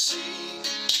in the sea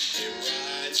and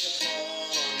rides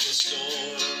upon the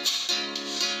storm.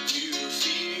 You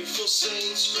fearful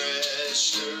saints,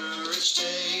 fresh courage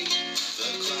take.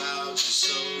 The clouds of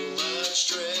so much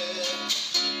dread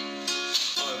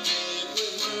are big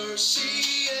with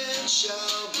mercy and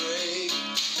shall break.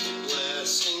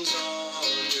 Blessings on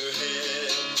your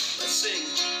head. Let's sing.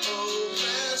 Oh,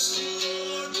 bless the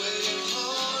Lord with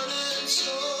heart and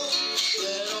soul.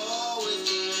 Let all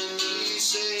within me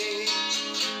sing.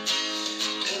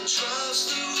 And trust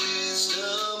the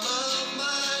wisdom of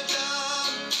my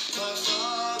God, my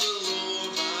Father,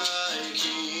 Lord, my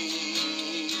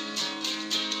King.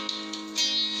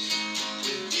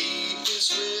 With deepest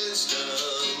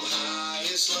wisdom,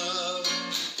 highest love,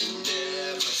 and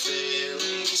never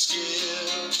failing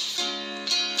skill,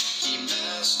 He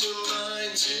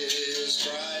masterminds His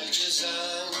bright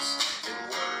designs and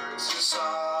works His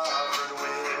sovereign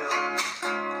will.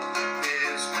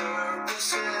 His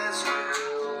purposes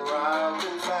will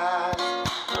ripen fast,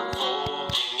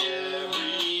 unfolding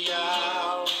every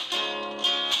hour.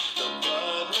 The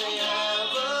bud may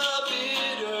have a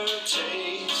bitter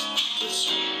taste, the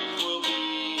sweet will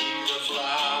be the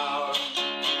flower.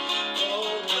 Oh,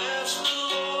 bless the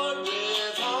Lord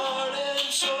with heart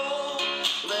and soul.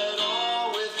 Let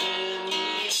all within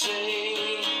me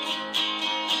sing.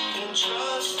 And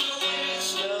trust the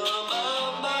wisdom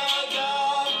of my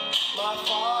God, my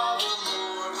Father,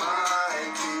 Lord, my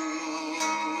King.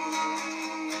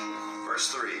 Verse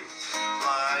 3.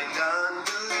 Blind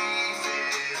unbelief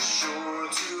is sure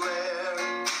to err,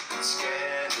 and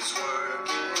scan His work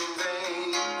in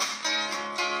vain.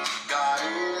 God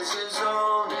is His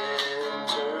own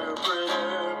interpreter,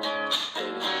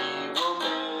 and He will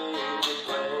make it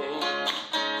plain.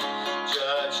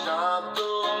 Judge not the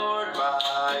Lord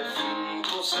by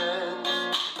feeble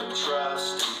sense, but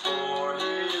trust Him for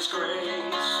His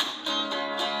grace.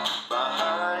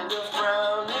 Behind a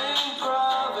frowning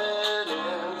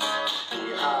providence, He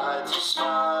hides a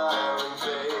smiling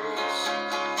face.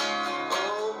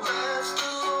 Oh, bless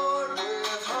the Lord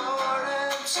with heart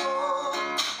and soul.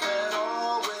 Let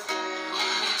all within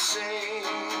me sing.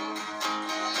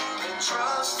 And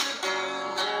trust the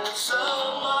goodness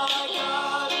of my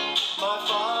God, my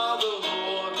Father,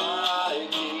 Lord, my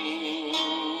King.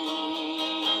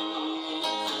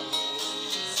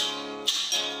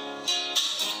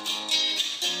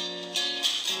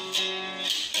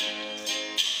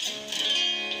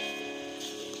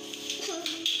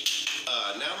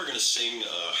 Now we're going to sing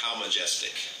How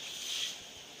Majestic.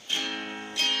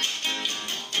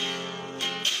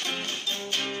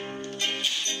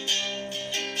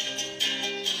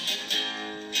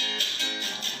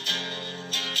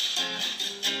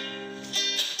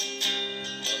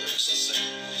 Mothers, let's sing.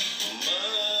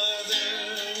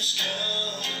 Mothers,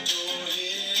 come adore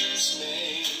His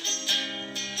name.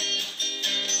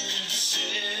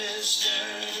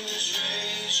 Sisters,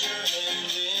 raise your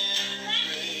hand in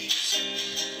praise.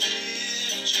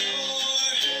 Lift your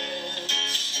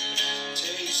hands,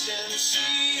 taste and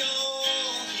see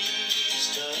all He's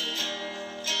done.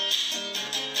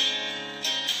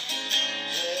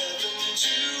 Heaven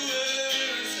to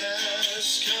earth has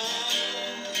come.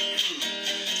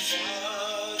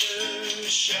 Father,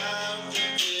 shout the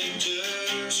victory.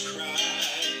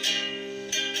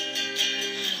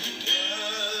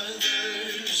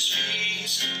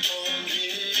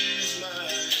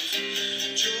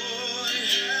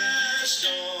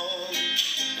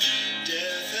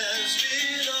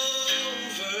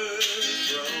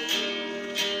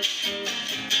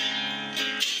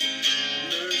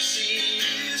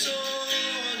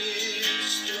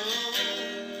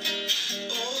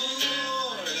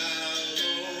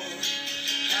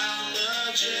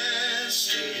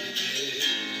 majestic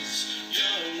is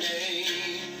your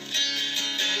name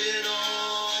in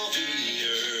all the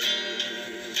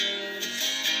earth.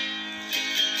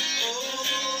 Oh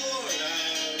Lord,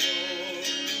 our Lord,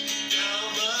 how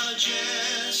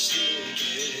majestic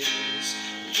is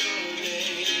your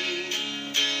name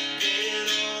in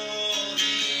all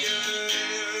the earth.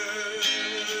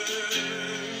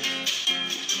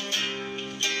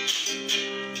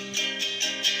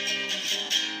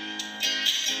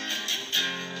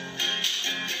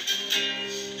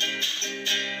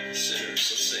 Sinners,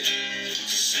 let's sing.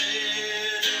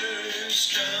 Sinners,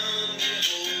 come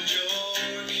behold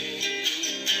your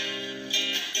King.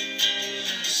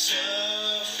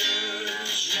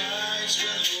 Sufferers, rise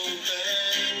with hope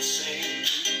and sing.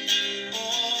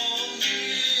 All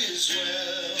is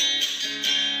well.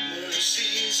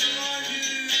 Mercies are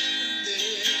new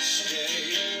this day.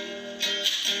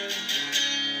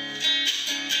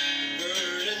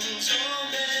 Burdens are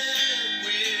met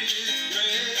with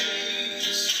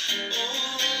grace. Oh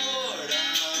Lord,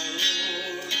 our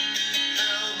Lord,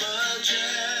 how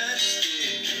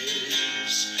majestic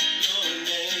is your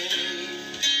name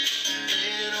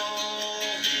in all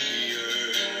the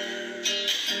earth.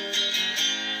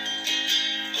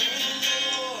 Oh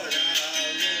Lord,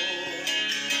 our Lord,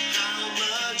 how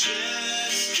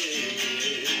majestic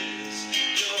is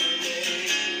your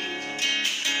name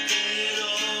in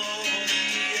all the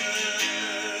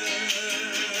earth.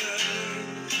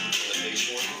 Page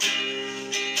 1.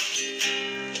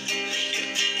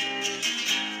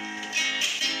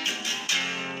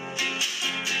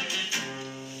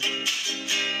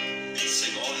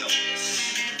 Sing all helpless.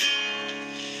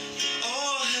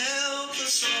 All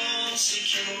helpless, all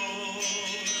secure.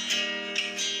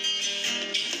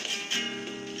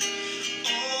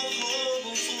 All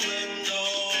hopeful and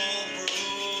all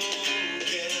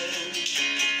broken.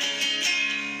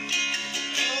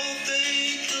 All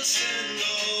faithless and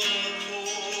all poor.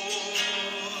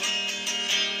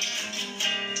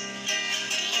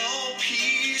 All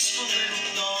peaceful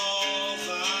and all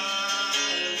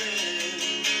violent.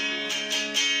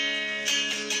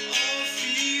 All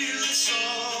fearless,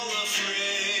 all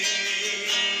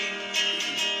afraid.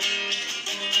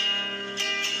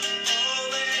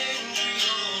 All angry,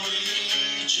 all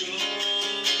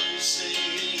rejoicing.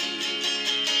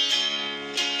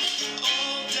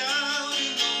 All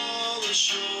doubting, all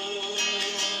assured.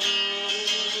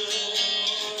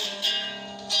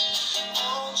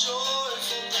 All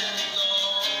joyful and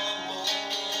all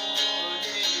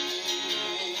mourning.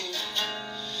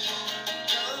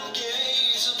 Come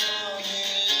gaze upon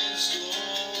His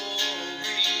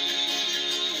glory.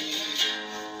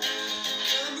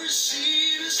 Come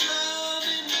receive His love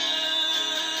and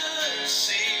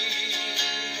mercy.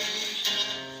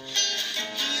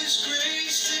 His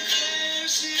grace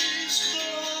declares His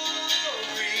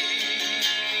glory.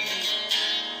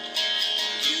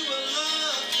 You are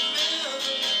loved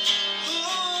forever,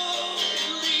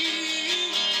 holy.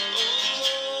 Oh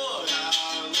Lord,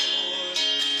 our Lord,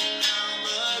 how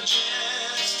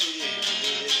majestic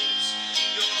is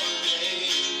your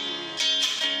name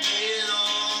in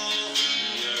all the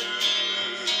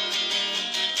earth.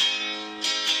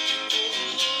 Oh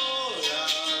Lord,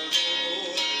 our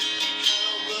Lord,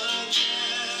 how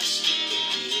majestic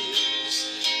is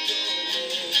your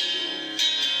name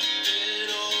in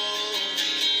all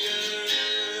the earth.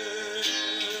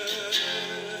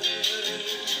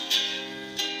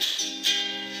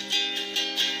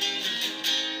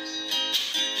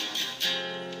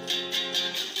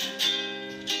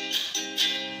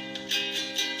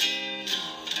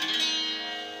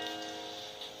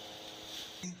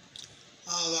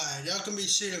 Alright, y'all can be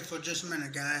seated for just a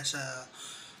minute, guys.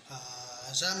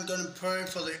 As I'm going to pray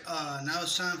for the, now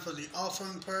it's time for the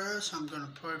offering prayers. I'm going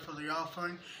to pray for the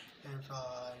offering. If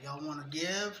y'all want to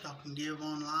give, y'all can give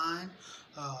online.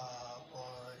 Or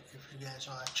if you guys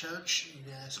are at church, you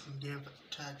guys can give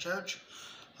to our church.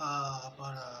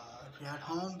 But if you're at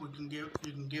home, you can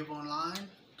give online.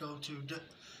 Go to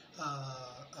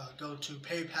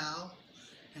PayPal,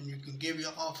 and you can give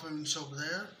your offerings over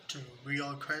there to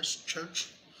Real Christ Church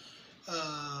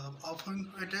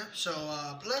offering right there. So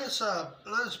let us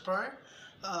pray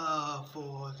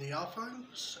for the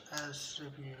offerings as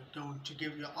if you're going to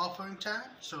give your offering time.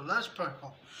 So let's pray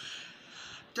for.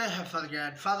 Dear Heavenly Father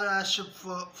God, Father, I ask you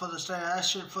for this day. I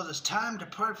ask you for this time to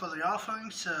pray for the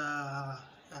offerings.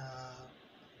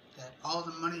 That all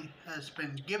the money has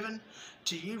been given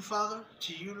to you, Father,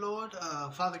 to you, Lord.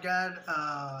 Father God,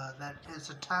 that is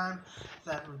a time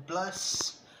that we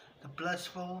bless the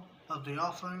blessful of the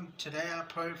offering. Today I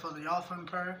pray for the offering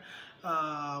prayer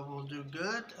will do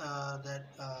good, that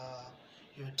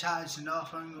tithes and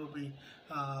offering will be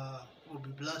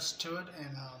blessed to it.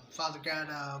 And Father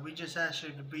God, we just ask you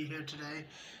to be here today.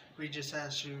 We just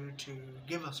ask you to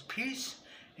give us peace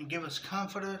and give us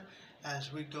comfort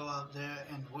as we go out there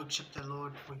and worship the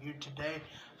Lord for you today.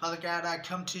 Father God, I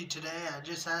come to you today. I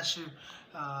just ask you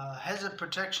hedge of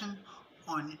protection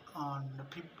on the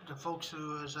people, the folks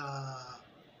who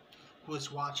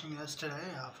is watching us today.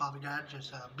 Father God,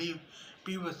 just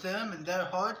be with them in their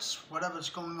hearts, whatever's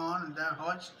going on in their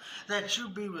hearts, that you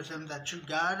be with them, that you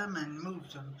guide them and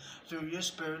move them through your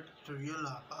spirit, through your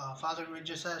love. Father, we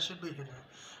just ask you to be here.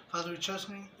 Father, we trust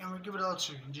me and we give it all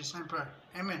to you. In Jesus' name, pray.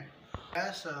 Amen.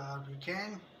 Guys, if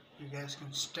you guys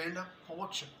can stand up for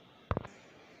worship.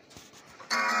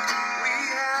 We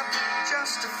have been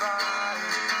justified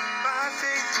by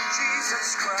faith in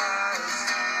Jesus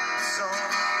Christ. So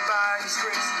by His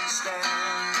grace we stand.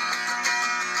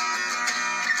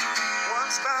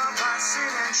 Once bound by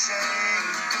sin and shame,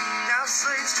 now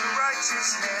slaves to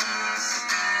righteousness.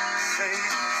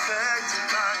 Faith perfected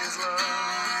by His love.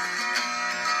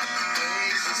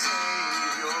 Praise the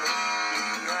Savior,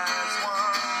 He has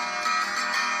won.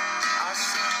 Our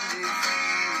sin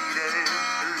defeated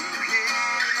through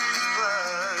His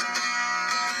blood.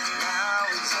 Now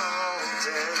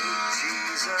exalted,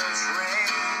 Jesus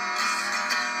reigns.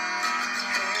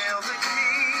 Hail the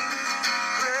King,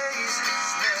 praise His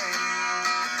name.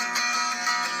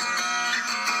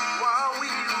 While we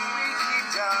were weak, He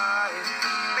died,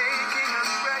 making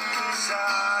us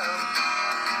reconciled.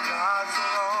 God for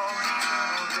all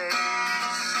eternal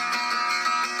days.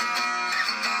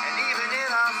 And even in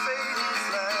our fading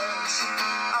flesh,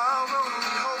 our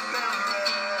only hope and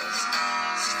rest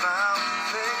is found in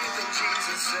faith that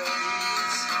Jesus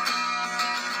saves.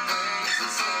 Praise the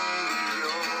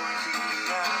Savior,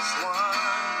 He has won.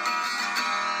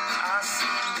 Our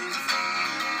sin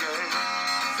defeated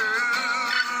through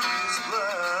His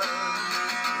blood.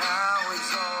 Now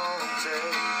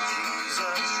exalted,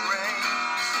 Jesus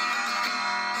reigns.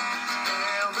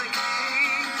 Hail the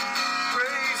King,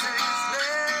 praise His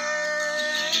name.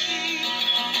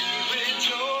 We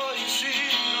rejoice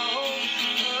in the hope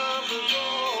of the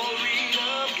glory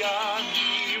of God.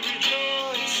 We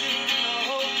rejoice in the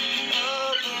hope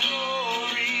of the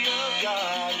glory of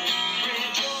God. We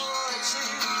rejoice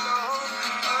in the hope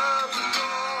of the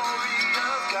glory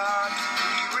of God.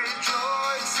 We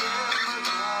rejoice in the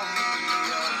glory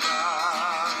of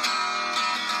God.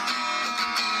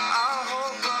 Our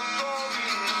hope of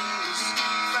glory is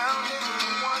found in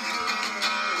the one who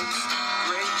gives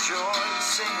great joy to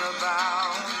sing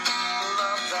about the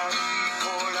love that He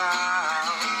poured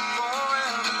out.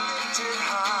 Forever lifted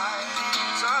high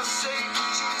is our Savior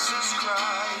Jesus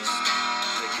Christ,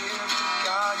 the gift of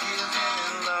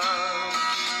God-given love.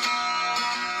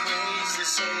 Praise the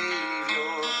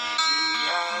Savior, He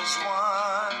has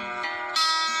won.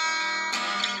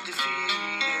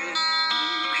 Defeated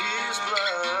through His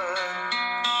blood.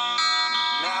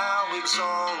 Now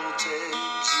exalted,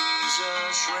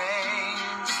 Jesus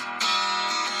reigns.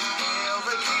 Hail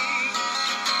the King,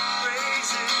 praise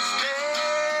His name.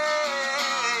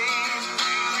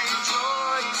 We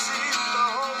rejoice in the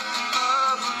hope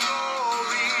of the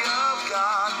glory of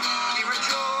God. We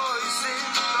rejoice in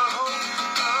the hope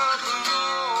of the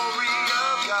glory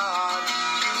of God.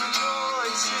 We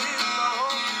rejoice in the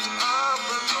hope of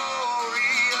the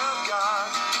glory of God.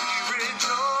 We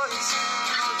rejoice in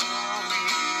the glory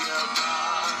of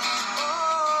God.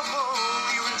 Oh,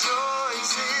 we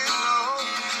rejoice in the hope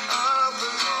of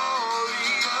the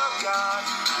glory of God.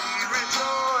 We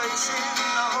rejoice in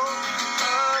the hope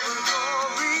of the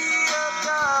glory of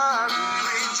God.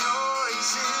 We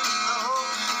rejoice in the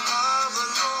hope of the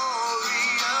glory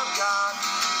of God.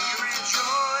 We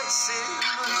rejoice in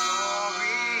the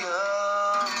glory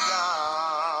of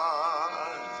God.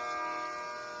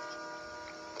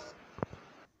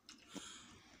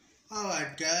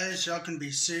 Alright guys, y'all can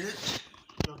be seated.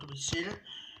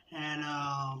 And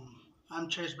I'm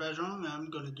Chase Bergeron. I'm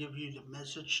going to give you the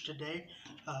message today,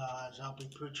 as I'll be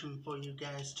preaching for you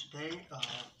guys today. I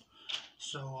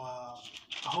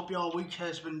hope y'all week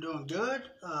has been doing good.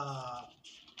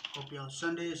 Hope y'all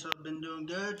Sundays have been doing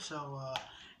good.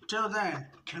 Till then,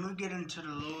 can we get into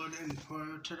the Lord in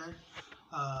prayer today?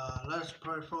 Let us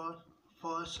pray for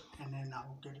us, and then I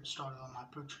will get it started on my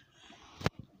preaching.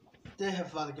 Dear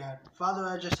Heavenly Father God, Father,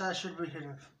 I just ask you to be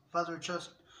here. Father,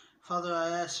 I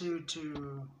ask you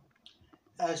to,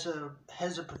 as a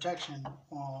hedge of protection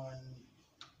on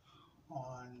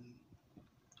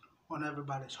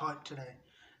everybody's heart today.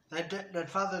 That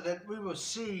Father, that we will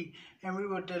see and we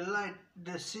will delight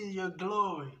to see your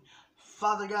glory.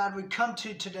 Father God, we come to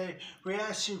you today. We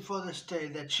ask you for this day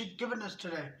that you've given us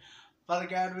today. Father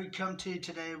God, we come to you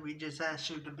today. We just ask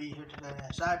you to be here today.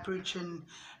 As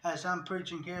I'm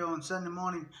preaching here on Sunday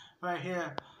morning, right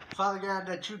here, Father God,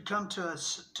 that you come to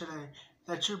us today,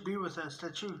 that you be with us,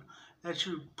 that you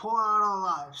pour out our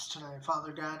lives today,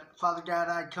 Father God. Father God,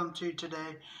 I come to you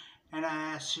today, and I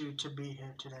ask you to be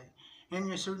here today. In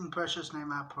your sweet and precious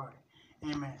name I pray.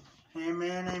 Amen.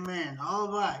 Amen, amen. All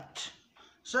right.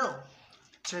 So,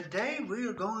 today we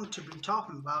are going to be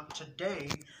talking about,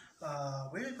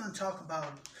 we're going to talk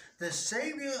about the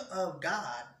Savior of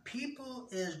God, People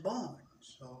is Born.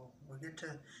 So, we get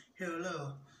to hear a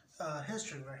little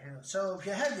history right here. So, if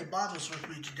you have your Bibles with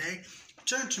me today,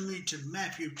 turn to me to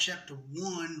Matthew chapter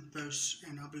 1,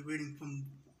 and I'll be reading from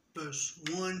verse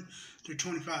 1 through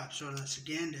 25. So,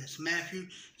 that's Matthew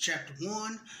chapter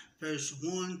 1, verse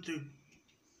 1 through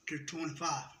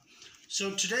 25.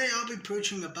 So today I'll be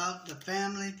preaching about the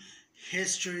family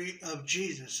history of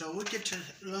Jesus. So we get to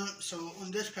learn. So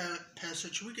on this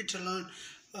passage, we get to learn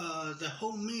the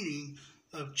whole meaning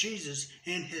of Jesus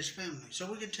and his family.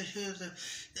 So we get to hear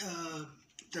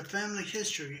the family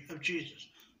history of Jesus.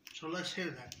 So let's hear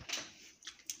that.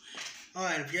 All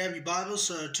right. If you have your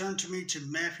Bibles, turn to me to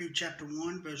Matthew chapter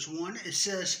 1, verse 1. It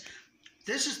says,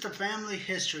 "This is the family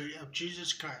history of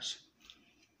Jesus Christ.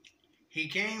 He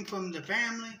came from the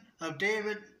family of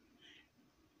David,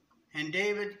 and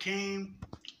David came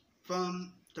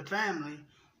from the family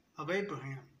of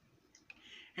Abraham.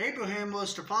 Abraham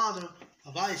was the father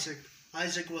of Isaac.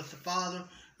 Isaac was the father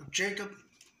of Jacob.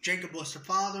 Jacob was the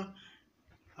father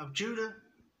of Judah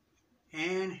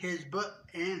and his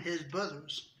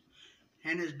brothers.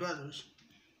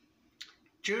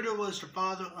 Judah was the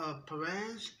father of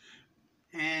Perez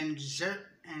and Zerah.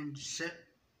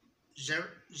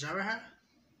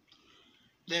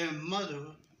 Their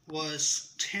mother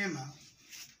was Tamar.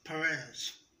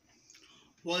 Perez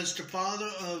was the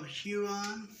father of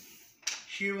Huron.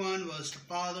 Huron was the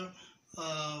father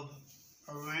of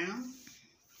Aram.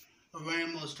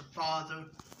 Aram was the father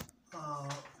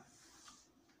of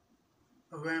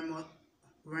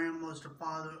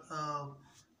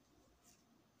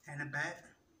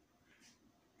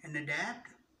Nadab.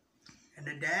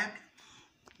 Nadab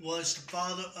was the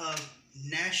father of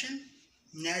Nahshon.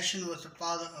 Nahshon was the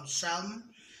father of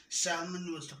Salmon.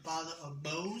 Salmon was the father of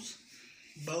Boaz.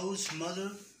 Boaz,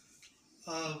 mother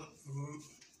of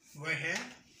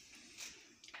Rahab.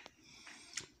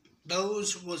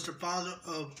 Boaz was the father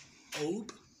of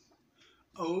Ob.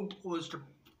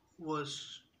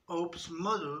 Ob's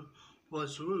mother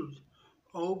was Ruth.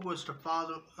 Ob was the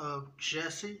father of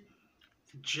Jesse.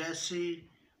 Jesse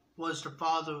was the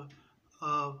father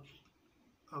of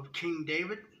King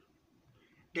David.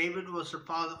 David was the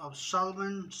father of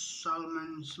Solomon.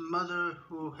 Solomon's mother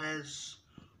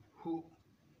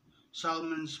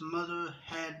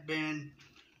had been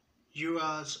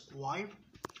Uriah's wife.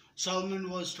 Solomon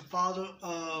was the father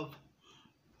of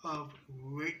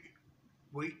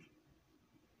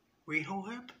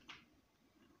Rehoboam.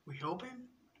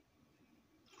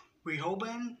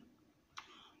 Rehoboam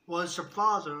was the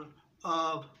father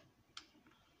of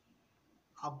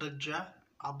Abijah.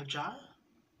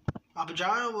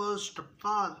 Abijah was the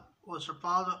father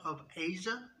of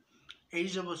Asa.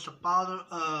 Asa was the father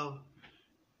of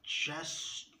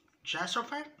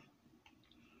Jehoshaphat.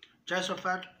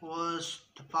 Jehoshaphat was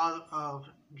the father of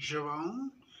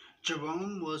Joram.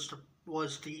 Joram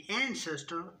was the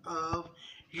ancestor of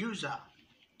Uzzah.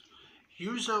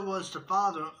 Uzzah was the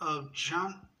father of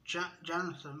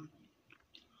Jonathan.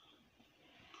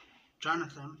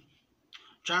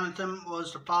 Jonathan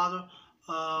was the father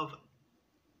of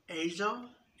Asa.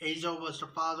 Asa was the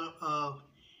father of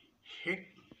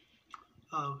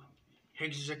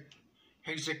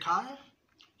Hezekiah.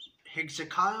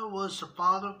 Hezekiah was the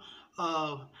father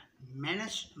of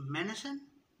Manasseh.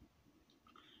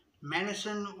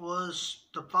 Manasseh was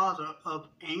the father of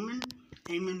Amon.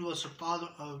 Amon was the father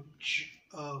of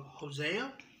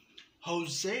Hosea.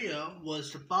 Hosea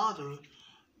was the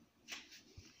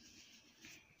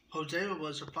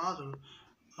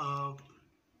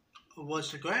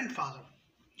grandfather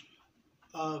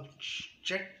of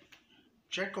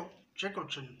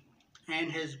Jehoiakim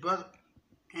and his brother.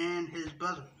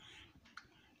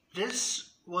 This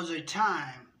was a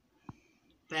time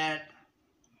that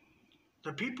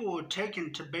the people were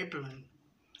taken to Babylon.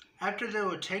 After they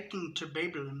were taken to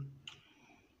Babylon,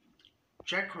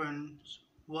 Jehoiakim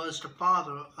was the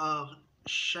father of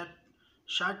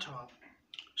Shealtiel.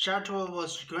 Shealtiel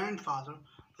was the grandfather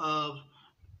of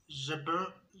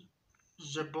Zerubbabel.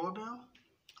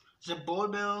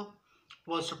 Zerubbabel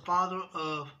was the father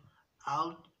of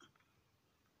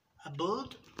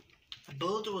Abud.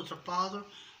 Abud was the father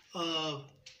of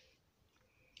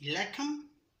Elechem.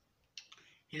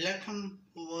 Elechem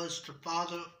was the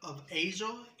father of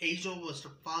Azor. Azor was the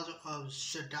father of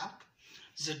Zadok.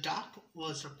 Zadok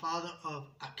was the father of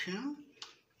Achim.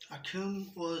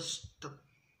 Achim was the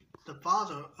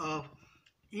father of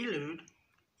Elud.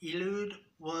 Elud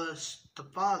was the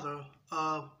father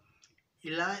of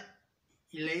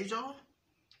Eleazar.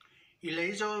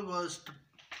 Eleazar was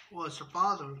the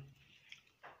father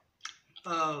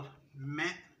of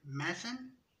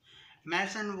Mathan.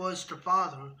 Mathan was the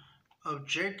father of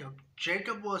Jacob.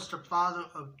 Jacob was the father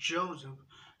of Joseph.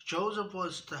 Joseph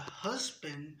was the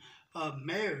husband of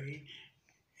Mary,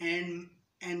 and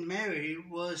Mary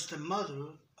was the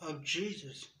mother of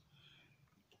Jesus.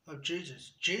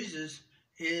 Jesus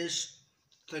is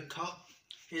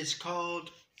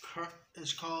called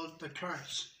the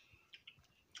Christ.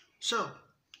 So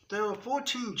there were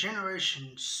 14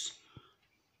 generations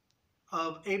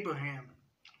of Abraham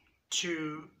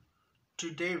to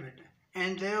David,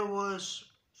 and there was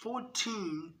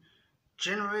 14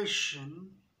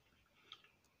 generations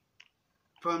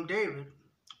from David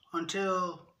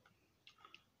until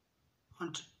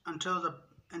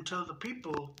the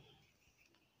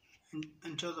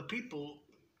people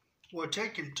were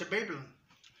taken to Babylon,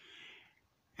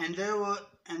 and there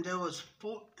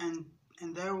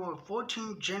were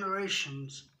 14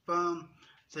 generations from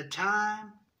the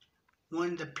time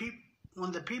when the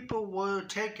people were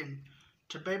taken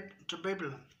to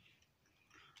Babylon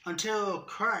until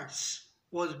Christ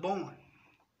was born.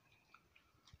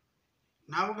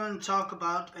 Now we're going to talk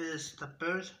about is the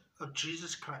birth of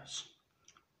Jesus Christ.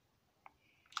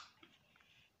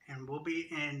 And we'll be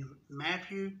in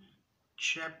Matthew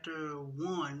chapter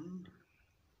 1,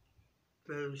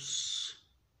 verse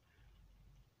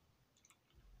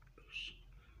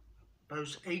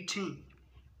 18.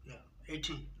 Yeah,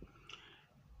 18.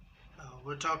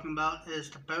 We're talking about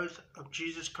is the birth of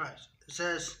Jesus Christ. It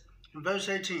says in verse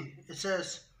 18, it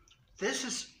says, this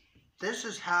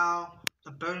is how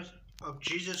the birth of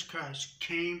Jesus Christ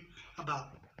came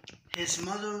about. His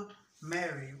mother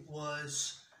Mary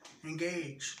was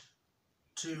engaged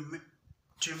to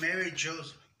marry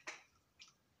Joseph,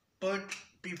 but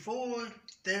before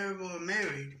they were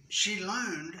married, she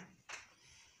learned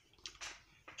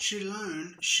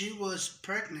she was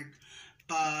pregnant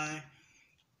by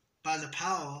the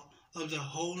power of the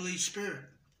Holy Spirit.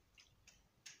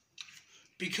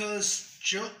 Because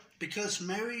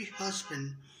Mary's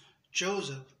husband,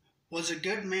 Joseph, was a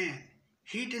good man,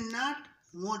 he did not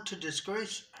want to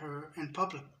disgrace her in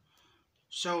public,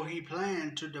 so he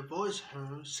planned to divorce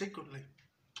her secretly.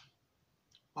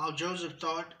 While Joseph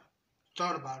thought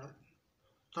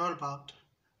about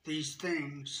these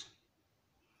things,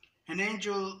 an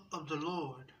angel of the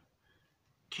Lord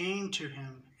came to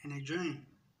him in a dream.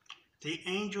 The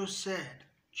angel said,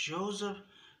 Joseph,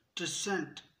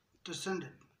 descendant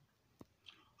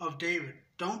of David,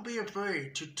 don't be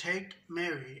afraid to take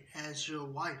Mary as your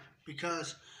wife,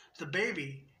 because the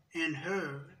baby in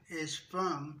her is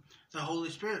from the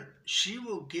Holy Spirit. She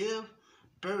will give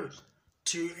birth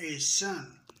to a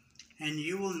son, and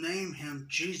you will name him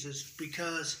Jesus,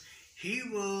 because he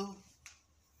will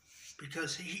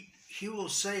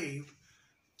save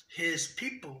his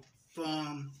people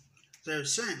from their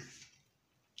sin.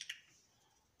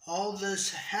 All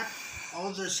this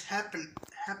happened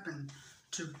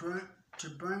to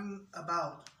bring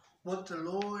about what the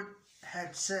Lord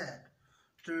had said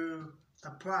through the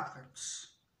prophets.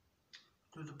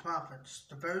 The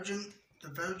virgin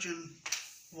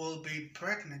will be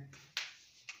pregnant.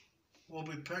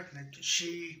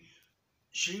 She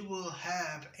will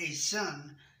have a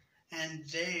son, and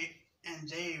they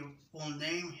will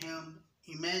name him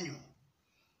Emmanuel,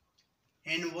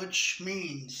 and which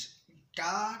means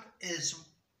God is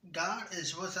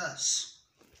with us.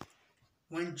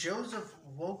 When Joseph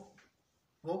woke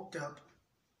up,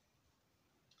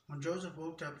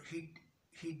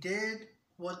 he did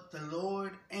what the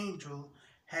Lord angel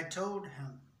had told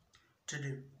him to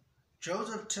do.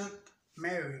 Joseph took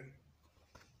Mary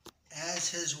as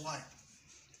his wife.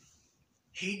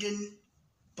 He did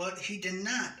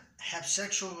not have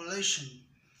sexual relation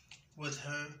with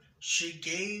her. She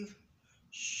gave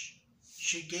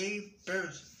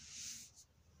birth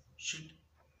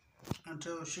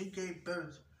until she gave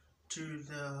birth to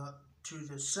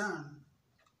the son,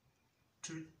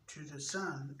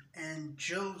 and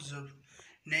Joseph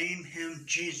named him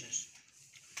Jesus.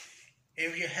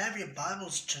 If you have your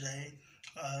Bibles today,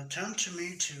 turn to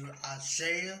me to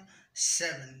Isaiah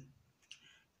 7,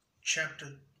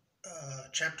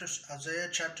 Isaiah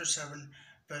chapter 7,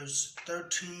 verse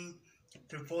 13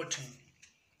 through 14.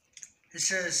 It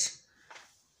says,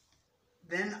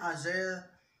 Then Isaiah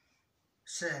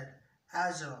said,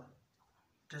 Azor,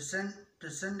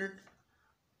 descendant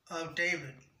of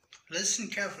David, listen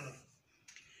carefully.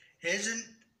 Isn't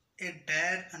it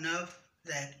bad enough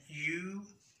that you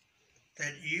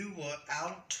were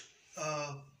out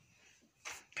of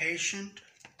patient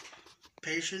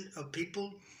of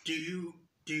people? Do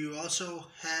you also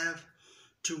have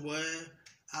to wear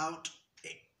out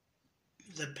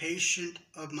the patient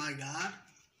of my God?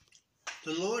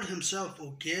 The Lord himself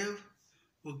will give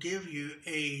you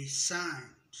a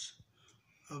signs.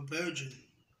 A virgin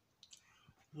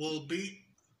will be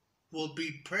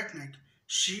pregnant.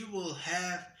 She will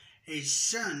have a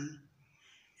son,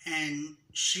 and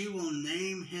she will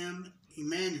name him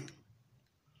Emmanuel.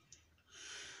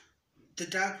 The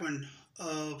doctrine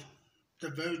of the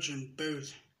virgin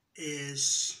birth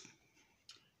is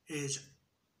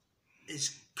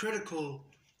critical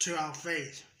to our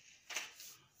faith.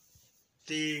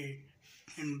 The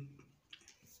in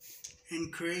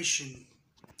creation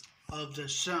of the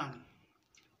Son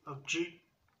of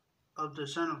the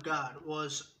Son of God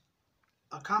was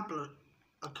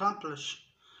accomplished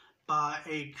by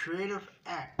a creative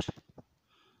act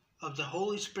of the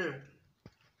Holy Spirit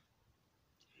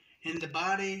in the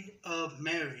body of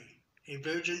Mary, a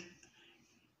virgin.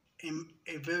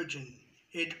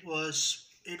 It was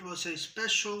a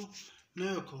special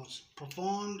miracles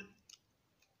performed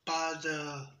by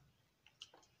the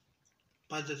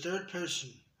third person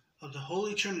of the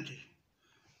Holy Trinity,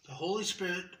 the Holy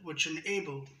Spirit, which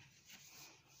enabled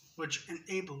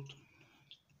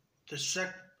the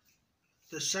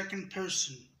second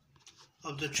person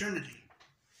of the Trinity,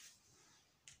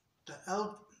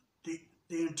 the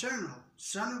eternal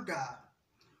Son of God,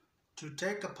 to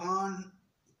take upon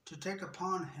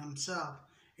himself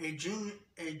a genius,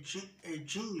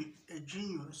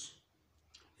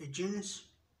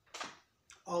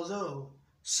 although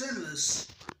sinless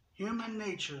human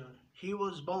nature. He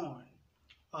was born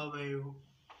of a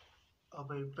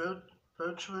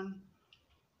virgin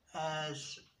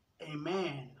as a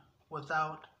man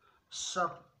without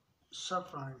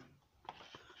suffering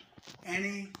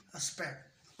any aspect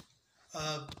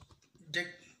of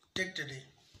dignity.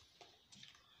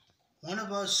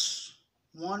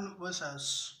 One with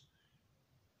us,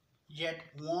 yet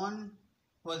one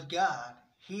with God.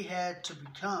 He had to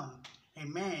become a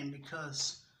man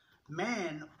because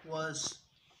man was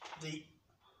the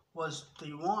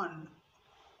one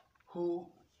who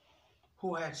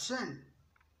had sinned.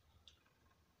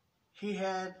 He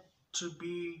had to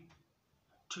be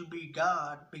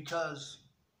God because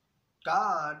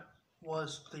God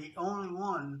was the only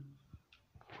one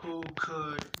who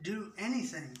could do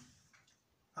anything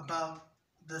about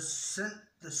the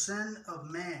sin of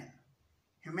man.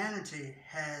 Humanity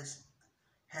had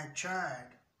tried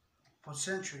for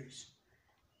centuries,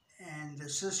 and the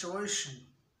situation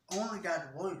only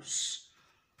got worse.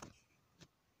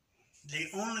 The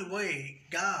only way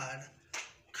God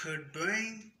could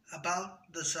bring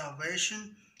about the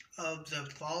salvation of the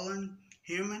fallen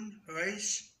human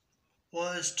race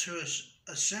was to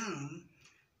assume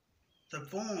the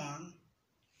form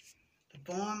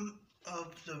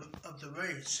of the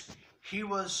race. He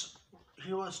was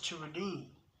to redeem.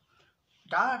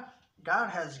 God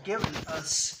has given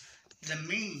us the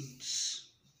means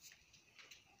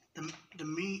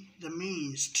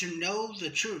to know the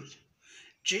truth.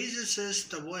 Jesus is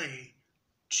the way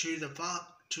to the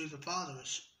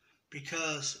Father's,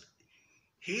 because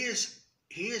He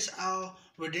is our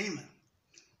Redeemer.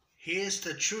 He is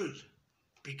the truth,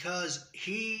 because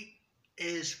He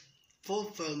is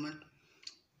fulfillment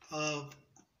of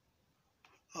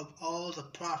all the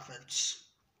prophets,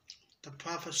 the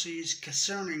prophecies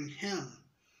concerning Him.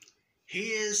 He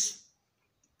is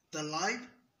the life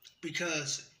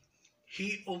because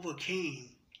He overcame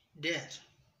death.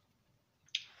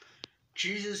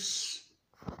 Jesus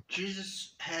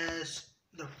has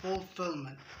the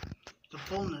fulfillment, the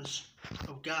fullness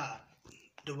of God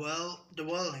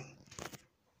dwelling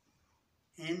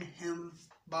in Him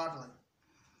bodily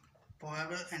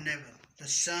forever and ever. The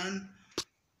Son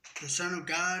of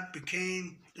God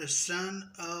became the Son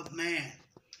of Man,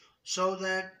 so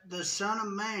that the Son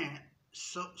of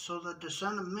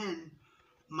Man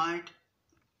might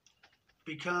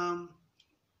become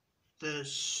the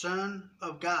Son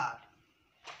of God.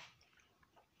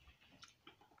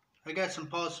 I got some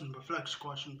pause and reflection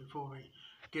questions before we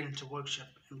get into worship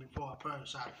and before our prayer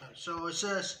side first. So it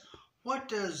says, what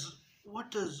does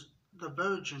the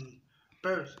virgin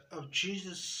birth of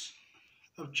Jesus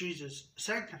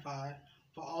signify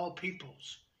for all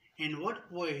peoples? In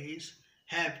what ways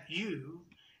have you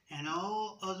and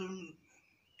all other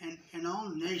and all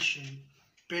nation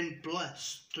been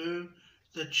blessed through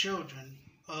the children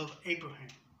of Abraham.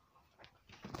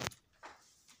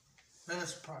 Let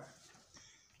us pray.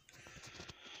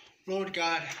 Lord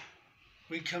God,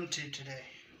 we come to you today.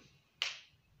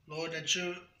 Lord, that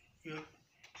your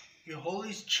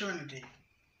Holy Trinity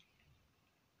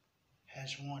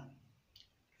has won.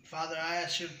 Father, I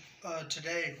ask you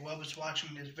today, whoever's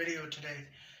watching this video today,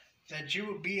 that you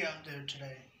will be out there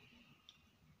today.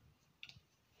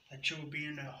 That you will be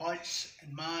in their hearts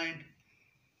and mind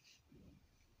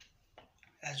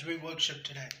as we worship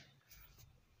today.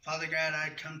 Father God,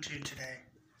 I come to you today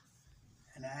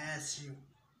and I ask you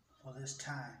for this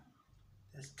time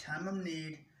of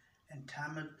need and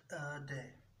time of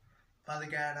day. Father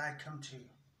God, I come to you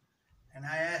and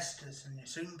I ask this in your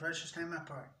sweet and precious name I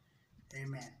pray.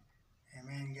 Amen.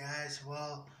 Amen, guys.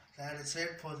 Well, that is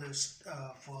it for this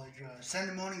for your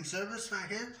Sunday morning service right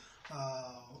here.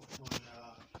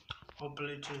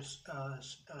 Hopefully to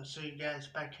see you guys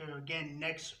back here again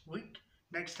next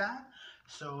time.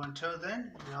 So until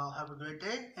then, y'all have a great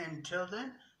day. Until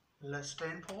then, let's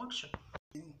stand for worship.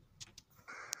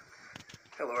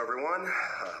 Hello, everyone.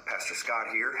 Pastor Scott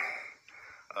here.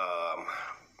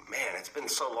 Man, it's been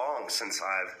so long since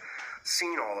I've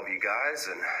seen all of you guys,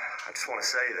 and I just want to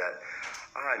say that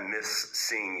I miss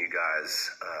seeing you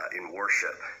guys in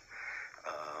worship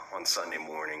on Sunday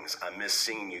mornings. I miss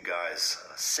seeing you guys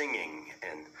singing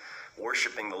and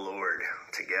worshiping the Lord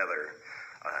together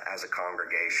as a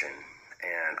congregation.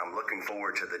 And I'm looking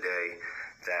forward to the day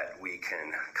that we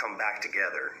can come back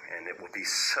together, and it will be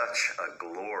such a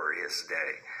glorious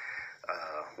day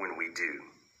when we do.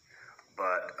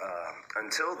 But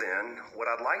until then, what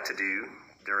I'd like to do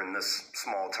during this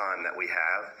small time that we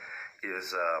have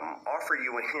is offer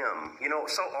you a hymn. You know,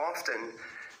 so often,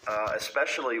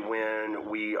 especially when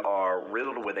we are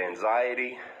riddled with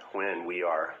anxiety, when we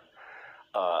are,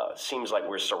 seems like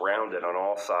we're surrounded on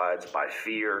all sides by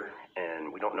fear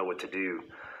and we don't know what to do,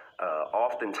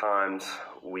 oftentimes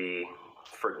we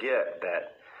forget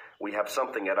that we have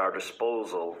something at our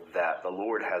disposal that the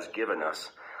Lord has given us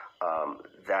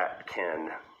that can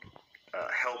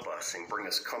help us and bring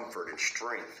us comfort and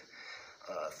strength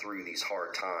through these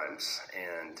hard times.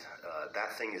 And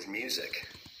that thing is music.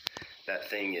 That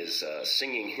thing is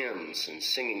singing hymns and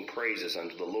singing praises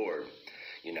unto the Lord.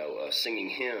 You know, singing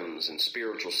hymns and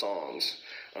spiritual songs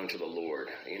unto the Lord.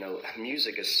 You know,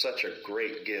 music is such a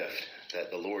great gift that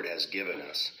the Lord has given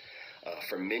us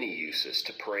for many uses,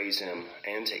 to praise Him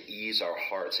and to ease our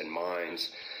hearts and minds.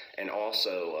 And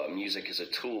also, music is a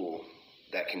tool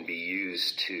that can be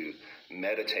used to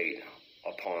meditate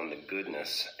upon the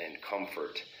goodness and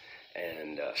comfort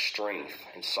and strength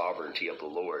and sovereignty of the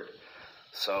Lord.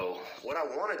 So what I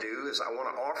want to do is I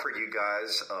want to offer you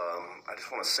guys, I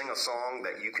just want to sing a song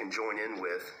that you can join in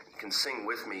with. You can sing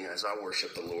with me as I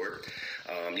worship the Lord.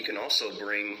 You can also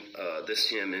bring this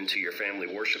hymn into your family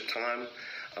worship time.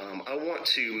 I want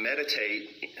to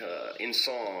meditate in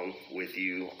song with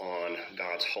you on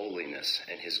God's holiness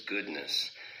and His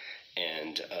goodness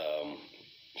and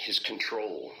His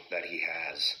control that He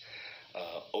has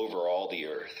over all the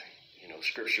earth. You know,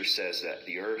 Scripture says that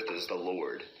the earth is the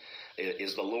Lord's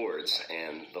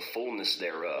and the fullness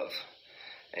thereof.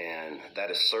 And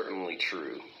that is certainly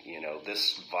true. You know,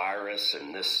 this virus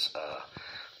and this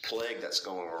plague that's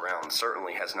going around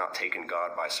certainly has not taken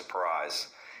God by surprise.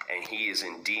 And He is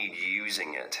indeed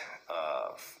using it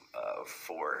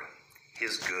for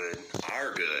His good,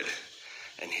 our good,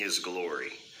 and His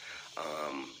glory.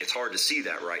 It's hard to see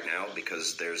that right now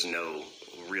because there's no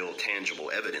real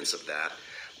tangible evidence of that.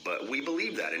 But we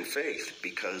believe that in faith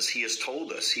because He has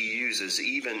told us. He uses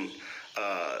even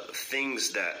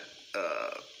things that,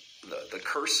 the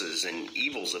curses and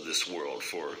evils of this world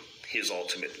for His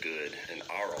ultimate good and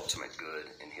our ultimate good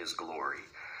and His glory.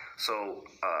 So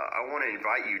I want to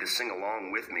invite you to sing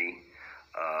along with me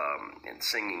in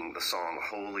singing the song,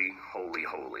 Holy, Holy,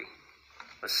 Holy.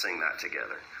 Let's sing that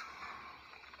together.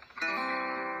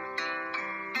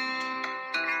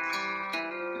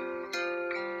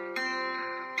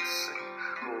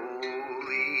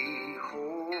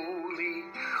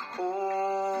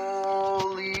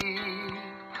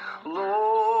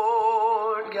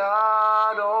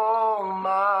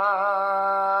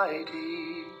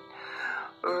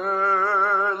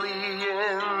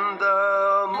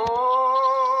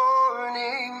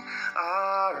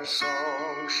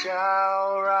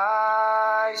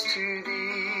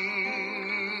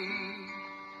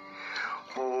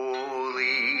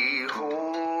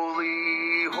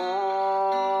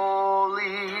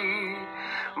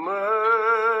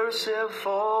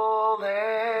 Merciful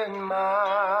and mighty.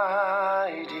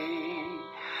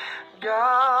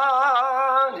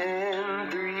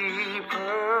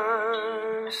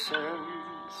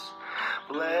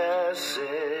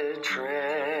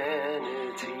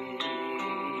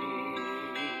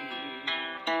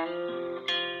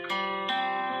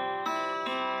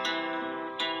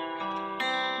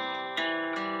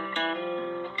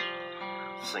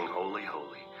 sing holy,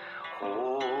 holy.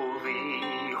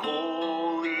 Holy,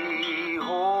 holy,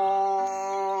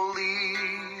 holy.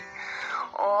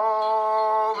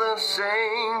 All the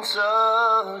saints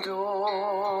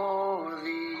adore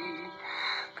thee,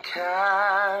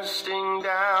 casting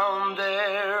down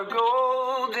their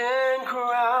golden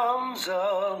crowns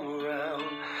around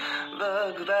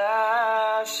the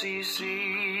glassy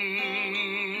sea.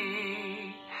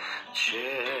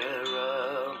 Cherubim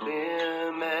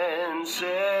and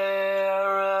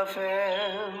seraphim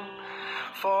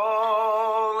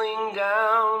falling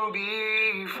down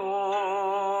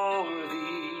before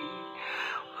thee,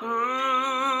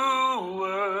 who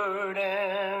word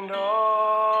and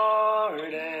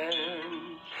art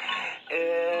and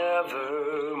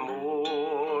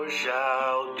evermore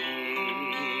shall be.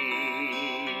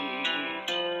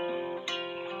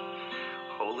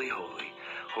 Holy, holy,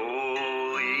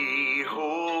 holy,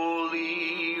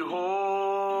 holy,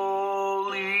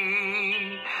 holy.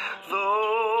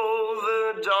 Though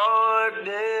the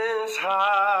darkness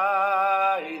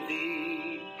hide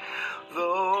thee,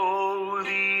 though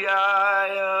the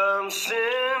eye of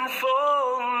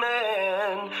sinful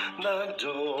man the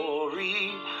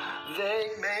glory they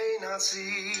may not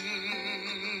see,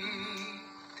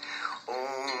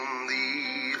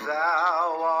 only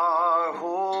thou art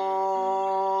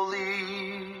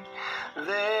holy,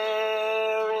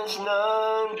 there is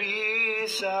none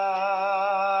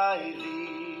beside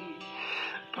thee,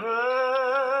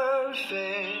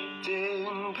 perfect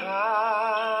in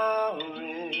power,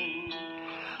 in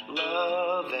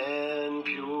love and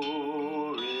purity.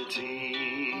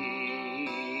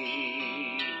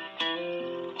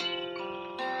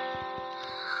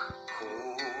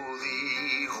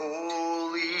 Holy,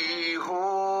 holy,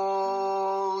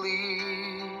 holy,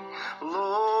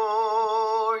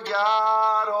 Lord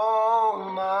God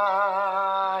Almighty,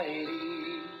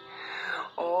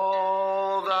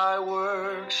 all thy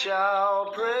works shall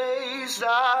praise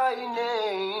thy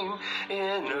name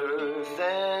in earth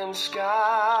and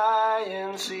sky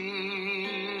and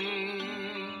sea.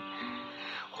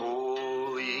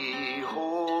 Holy,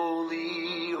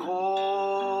 holy,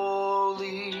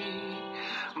 holy,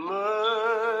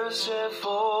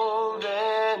 merciful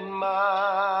and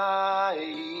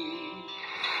mighty,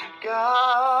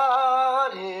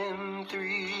 God in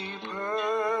three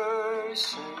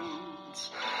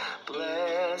persons,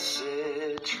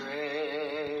 blessed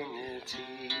Trinity.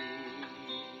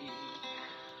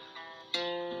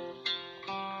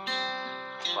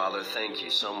 Father, thank you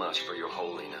so much for your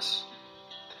holiness.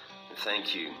 And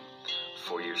thank you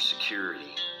for your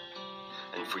security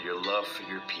and for your love for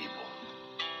your people.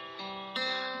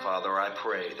 Father, I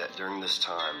pray that during this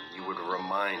time you would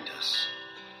remind us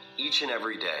each and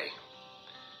every day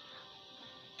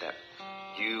that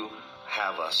you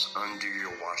have us under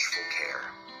your watchful care,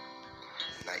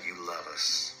 and that you love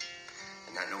us,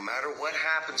 and that no matter what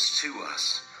happens to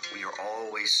us, we are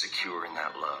always secure in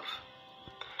that love.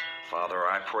 Father,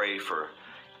 I pray for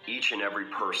each and every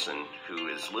person who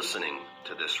is listening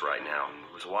to this right now,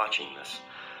 who's watching this,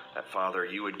 that, Father,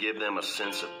 you would give them a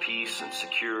sense of peace and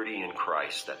security in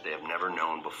Christ that they have never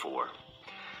known before,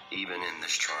 even in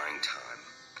this trying time.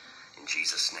 In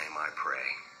Jesus' name I pray.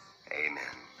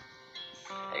 Amen.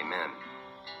 Amen.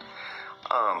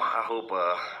 I hope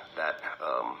that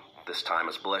this time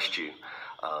has blessed you.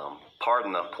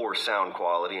 Pardon the poor sound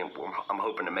quality, and I'm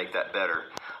hoping to make that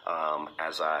better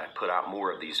as I put out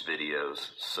more of these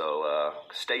videos. So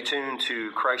stay tuned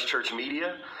to Christ Church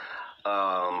Media.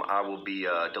 I will be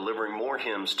delivering more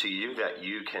hymns to you that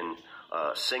you can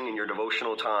sing in your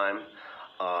devotional time,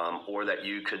 or that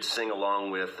you could sing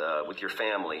along with your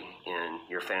family in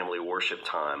your family worship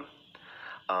time.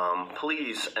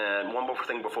 Please, and one more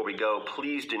thing before we go,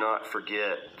 please do not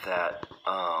forget that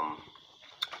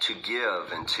to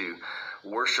give and to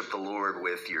worship the Lord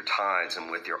with your tithes and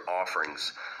with your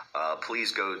offerings.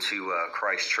 Please go to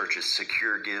Christ Church's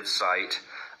Secure Give site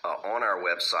on our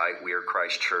website,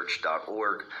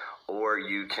 wearechristchurch.org, or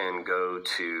you can go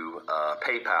to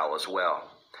PayPal as well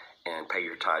and pay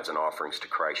your tithes and offerings to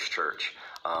Christ Church.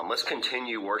 Let's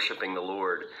continue worshiping the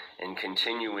Lord and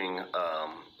continuing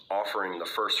offering the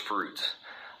first fruits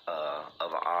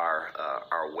of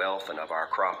our wealth and of our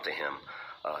crop to him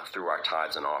through our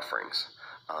tithes and offerings.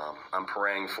 I'm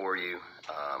praying for you.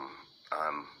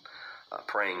 I'm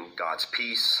praying God's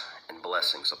peace and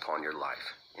blessings upon your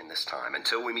life in this time.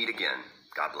 Until we meet again,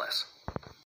 God bless.